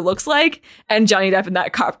Freddy Krueger looks like and Johnny Depp in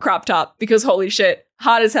that crop top, because holy shit,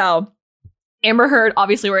 hot as hell. Amber Heard,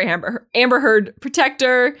 obviously wearing Amber Heard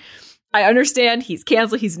protector. I understand he's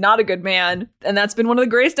canceled. He's not a good man. And that's been one of the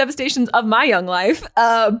greatest devastations of my young life.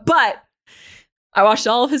 But I watched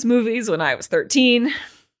all of his movies when I was 13.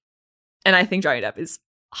 And I think Johnny Depp is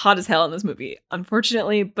hot as hell in this movie,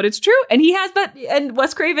 unfortunately, but it's true. And he has that. And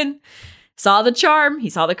Wes Craven saw the charm. He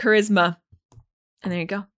saw the charisma. And there you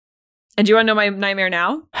go. And do you want to know my nightmare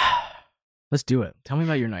now? Let's do it. Tell me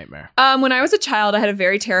about your nightmare. When I was a child, I had a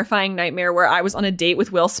very terrifying nightmare where I was on a date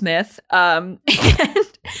with Will Smith. And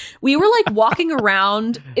we were like walking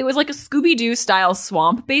around. It was like a Scooby-Doo style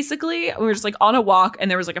swamp, basically. We were just like on a walk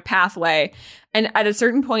and there was like a pathway. And at a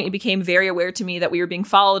certain point, it became very aware to me that we were being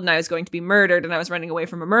followed and I was going to be murdered and I was running away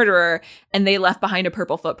from a murderer. And they left behind a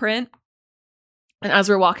purple footprint. And as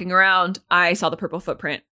we're walking around, I saw the purple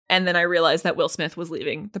footprint. And then I realized that Will Smith was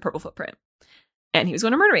leaving the purple footprint and he was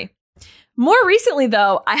going to murder me. More recently,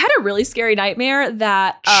 though, I had a really scary nightmare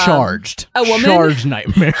that charged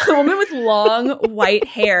nightmare. A woman with long white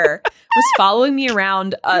hair was following me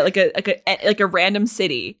around like a random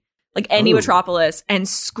city, like any metropolis, and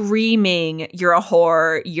screaming, "You're a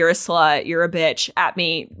whore, you're a slut, you're a bitch" at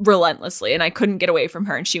me relentlessly, and I couldn't get away from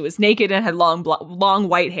her. And she was naked and had long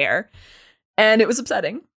white hair, and it was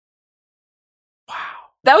upsetting. Wow.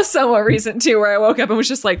 That was somewhat recent too, where I woke up and was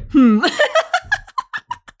just like,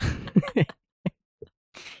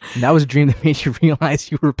 And that was a dream that made you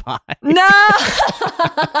realize you were bi. No!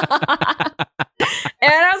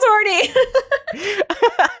 And I was horny.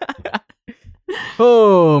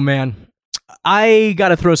 Oh, man. I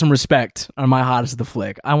gotta throw some respect on my hottest of the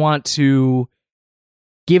flick. I want to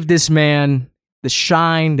give this man the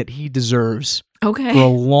shine that he deserves Okay. for a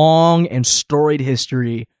long and storied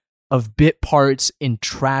history of bit parts in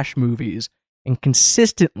trash movies and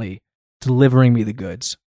consistently delivering me the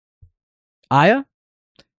goods. Aya,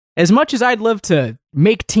 as much as I'd love to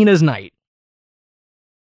make Tina's night,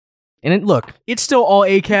 and look, it's still all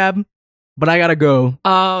ACAB, but I gotta go,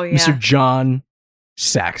 Oh, yeah. Mr. John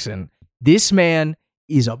Saxon. This man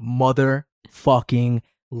is a motherfucking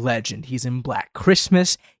legend. He's in Black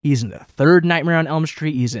Christmas. He's in the third Nightmare on Elm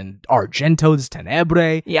Street. He's in Argento's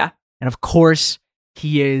Tenebrae. Yeah. And of course,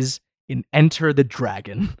 he is in Enter the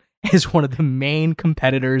Dragon as one of the main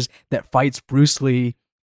competitors that fights Bruce Lee.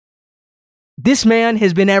 This man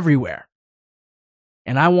has been everywhere.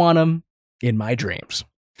 And I want him in my dreams.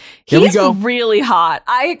 Here we He's go. really hot.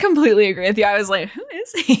 I completely agree with you. I was like, who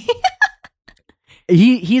is he?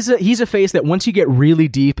 He's a face that once you get really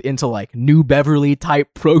deep into like New Beverly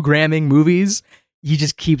type programming movies, he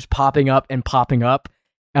just keeps popping up and popping up.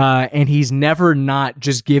 And he's never not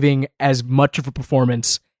just giving as much of a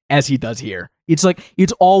performance as he does here. It's like,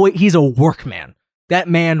 it's always, he's a workman. That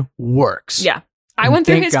man works. Yeah. I And went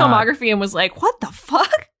through thank his God. filmography and was like, what the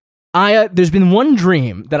fuck? There's been one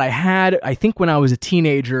dream that I had, I think when I was a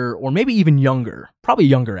teenager, or maybe even younger, probably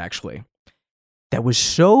younger actually, that was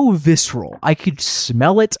so visceral. I could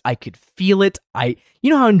smell it, I could feel it. You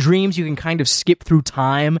know how in dreams you can kind of skip through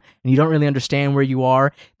time and you don't really understand where you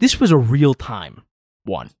are? This was a real time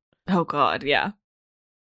one. Oh, God. Yeah.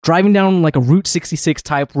 Driving down like a Route 66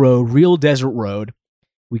 type road, real desert road.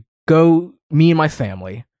 We go, me and my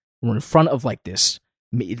family, we're in front of like this.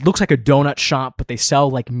 It looks like a donut shop, but they sell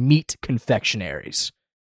like meat confectionaries.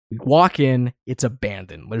 We walk in, it's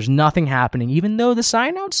abandoned. There's nothing happening, even though the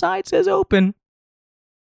sign outside says open.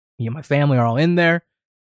 Me and my family are all in there.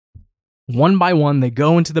 One by one, they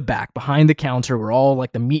go into the back behind the counter where all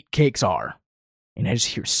like the meat cakes are. And I just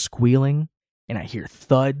hear squealing and I hear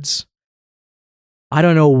thuds. I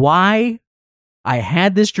don't know why I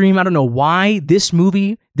had this dream. I don't know why this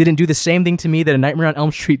movie didn't do the same thing to me that A Nightmare on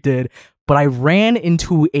Elm Street did, but I ran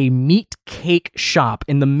into a meat cake shop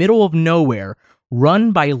in the middle of nowhere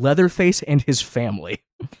run by Leatherface and his family.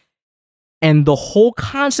 And the whole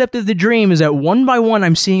concept of the dream is that one by one,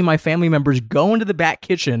 I'm seeing my family members go into the back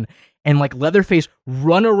kitchen and like Leatherface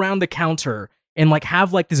run around the counter and like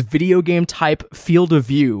have like this video game type field of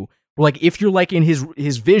view where like if you're like in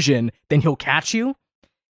his vision, then he'll catch you.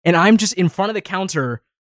 And I'm just in front of the counter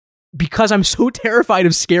because I'm so terrified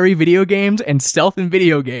of scary video games and stealth in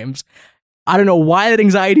video games. I don't know why that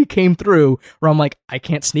anxiety came through where I'm like, I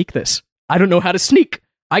can't sneak this. I don't know how to sneak.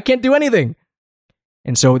 I can't do anything.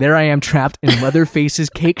 And so there I am trapped in Leatherface's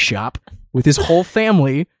cake shop with his whole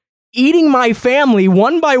family, eating my family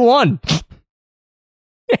one by one.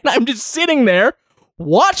 And I'm just sitting there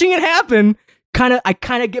watching it happen. I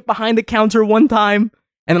kind of get behind the counter one time,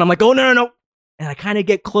 and then I'm like, oh, no. And I kind of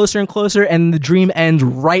get closer and closer, and the dream ends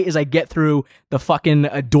right as I get through the fucking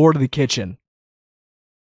door to the kitchen.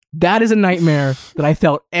 That is a nightmare that I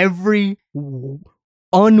felt every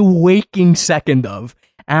unwaking second of.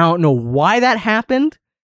 I don't know why that happened,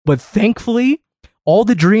 but thankfully, all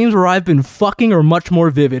the dreams where I've been fucking are much more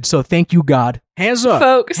vivid, so thank you, God. Hands up.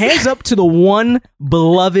 Folks. Hands up to the one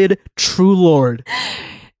beloved true Lord.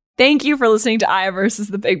 Thank you for listening to Aya versus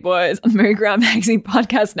the Big Boys on the Mary Graham Magazine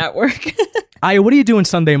Podcast Network. Aya, what are you doing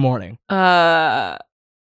Sunday morning? Watching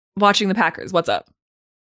the Packers. What's up?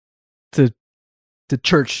 To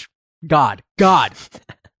church. God.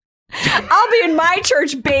 I'll be in my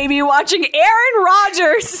church, baby, watching Aaron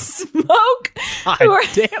Rodgers smoke. God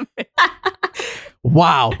damn it.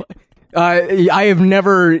 Wow. I have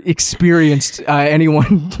never experienced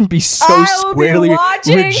anyone be so I will squarely be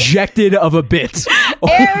watching rejected of a bit. Oh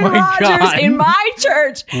Aaron my Rodgers God. in my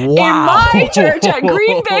church. Wow. In my church at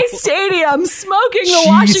Green Bay Stadium, smoking the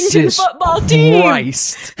Washington Jesus football team.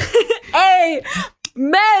 Christ.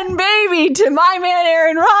 Amen, baby, to my man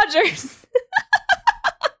Aaron Rodgers.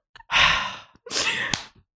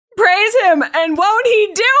 Praise him, and won't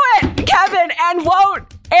he do it, Kevin? And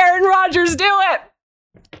won't Aaron Rodgers do it?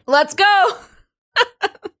 Let's go.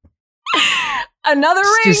 Another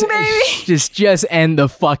ring, baby. Just end the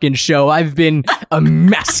fucking show. I've been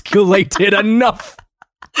emasculated enough.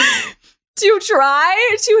 To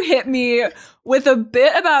try to hit me with a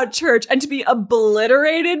bit about church and to be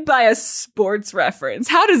obliterated by a sports reference.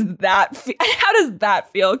 How does that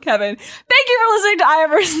feel, Kevin? Thank you for listening to Aya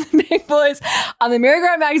versus the Big Boys on the Mary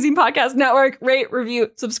Grant Magazine Podcast Network. Rate,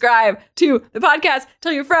 review, subscribe to the podcast.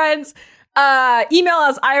 Tell your friends. Email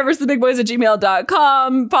us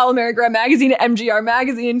ayaversusthebigboys@gmail.com. Follow Mary Grant Magazine at MGR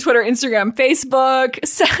Magazine, Twitter, Instagram, Facebook.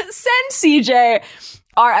 Send CJ,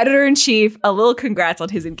 our editor-in-chief, a little congrats on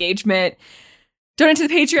his engagement. Donate to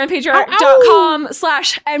the Patreon,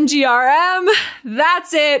 patreon.com/MGRM.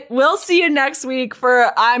 That's it. We'll see you next week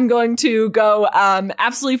for I'm going to go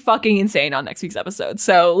absolutely fucking insane on next week's episode.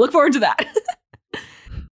 So look forward to that.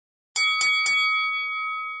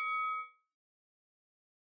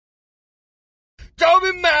 Don't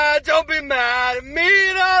be mad at me,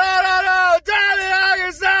 no, darling, I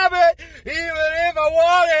can stop it, even if I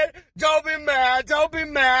want it. Don't be mad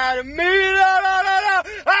at me, no,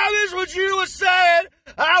 I miss what you were saying,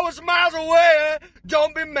 I was miles away.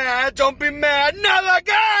 Don't be mad, not like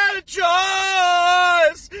I had a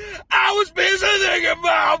choice. I was busy thinking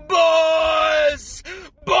about boys.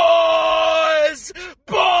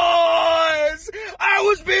 I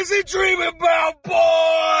was busy dreaming about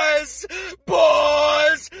boys.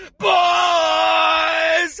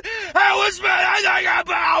 I was busy thinking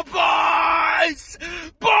about boys.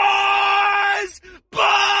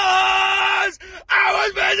 I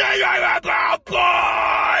was busy dreaming about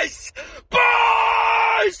boys.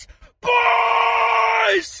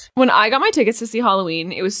 When I got my tickets to see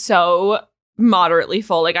Halloween, it was so moderately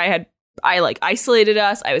full. Like I isolated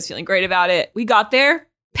us. I was feeling great about it. We got there,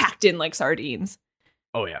 packed in like sardines.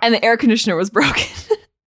 Oh, yeah. And the air conditioner was broken.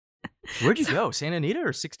 Where'd you go? Santa Anita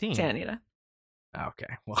or 16? Santa Anita.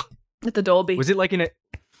 Okay, well. At the Dolby. Was it like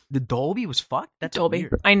the Dolby was fucked? That's Dolby.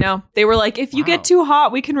 weird. I know. They were like, if you get too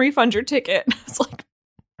hot, we can refund your ticket. It's like,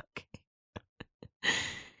 okay.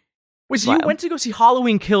 Wait, so you went to go see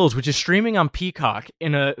Halloween Kills, which is streaming on Peacock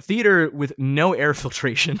in a theater with no air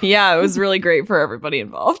filtration. Yeah, it was really great for everybody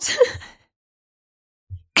involved.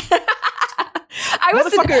 I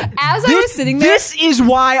was sitting there. This is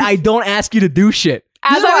why I don't ask you to do shit.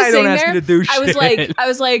 As I was sitting there, I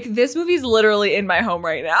was like, this movie's literally in my home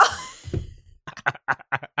right now.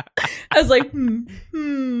 I was like,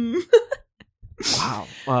 Wow.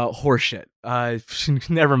 Horseshit.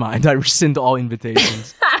 Never mind. I rescind all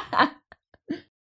invitations.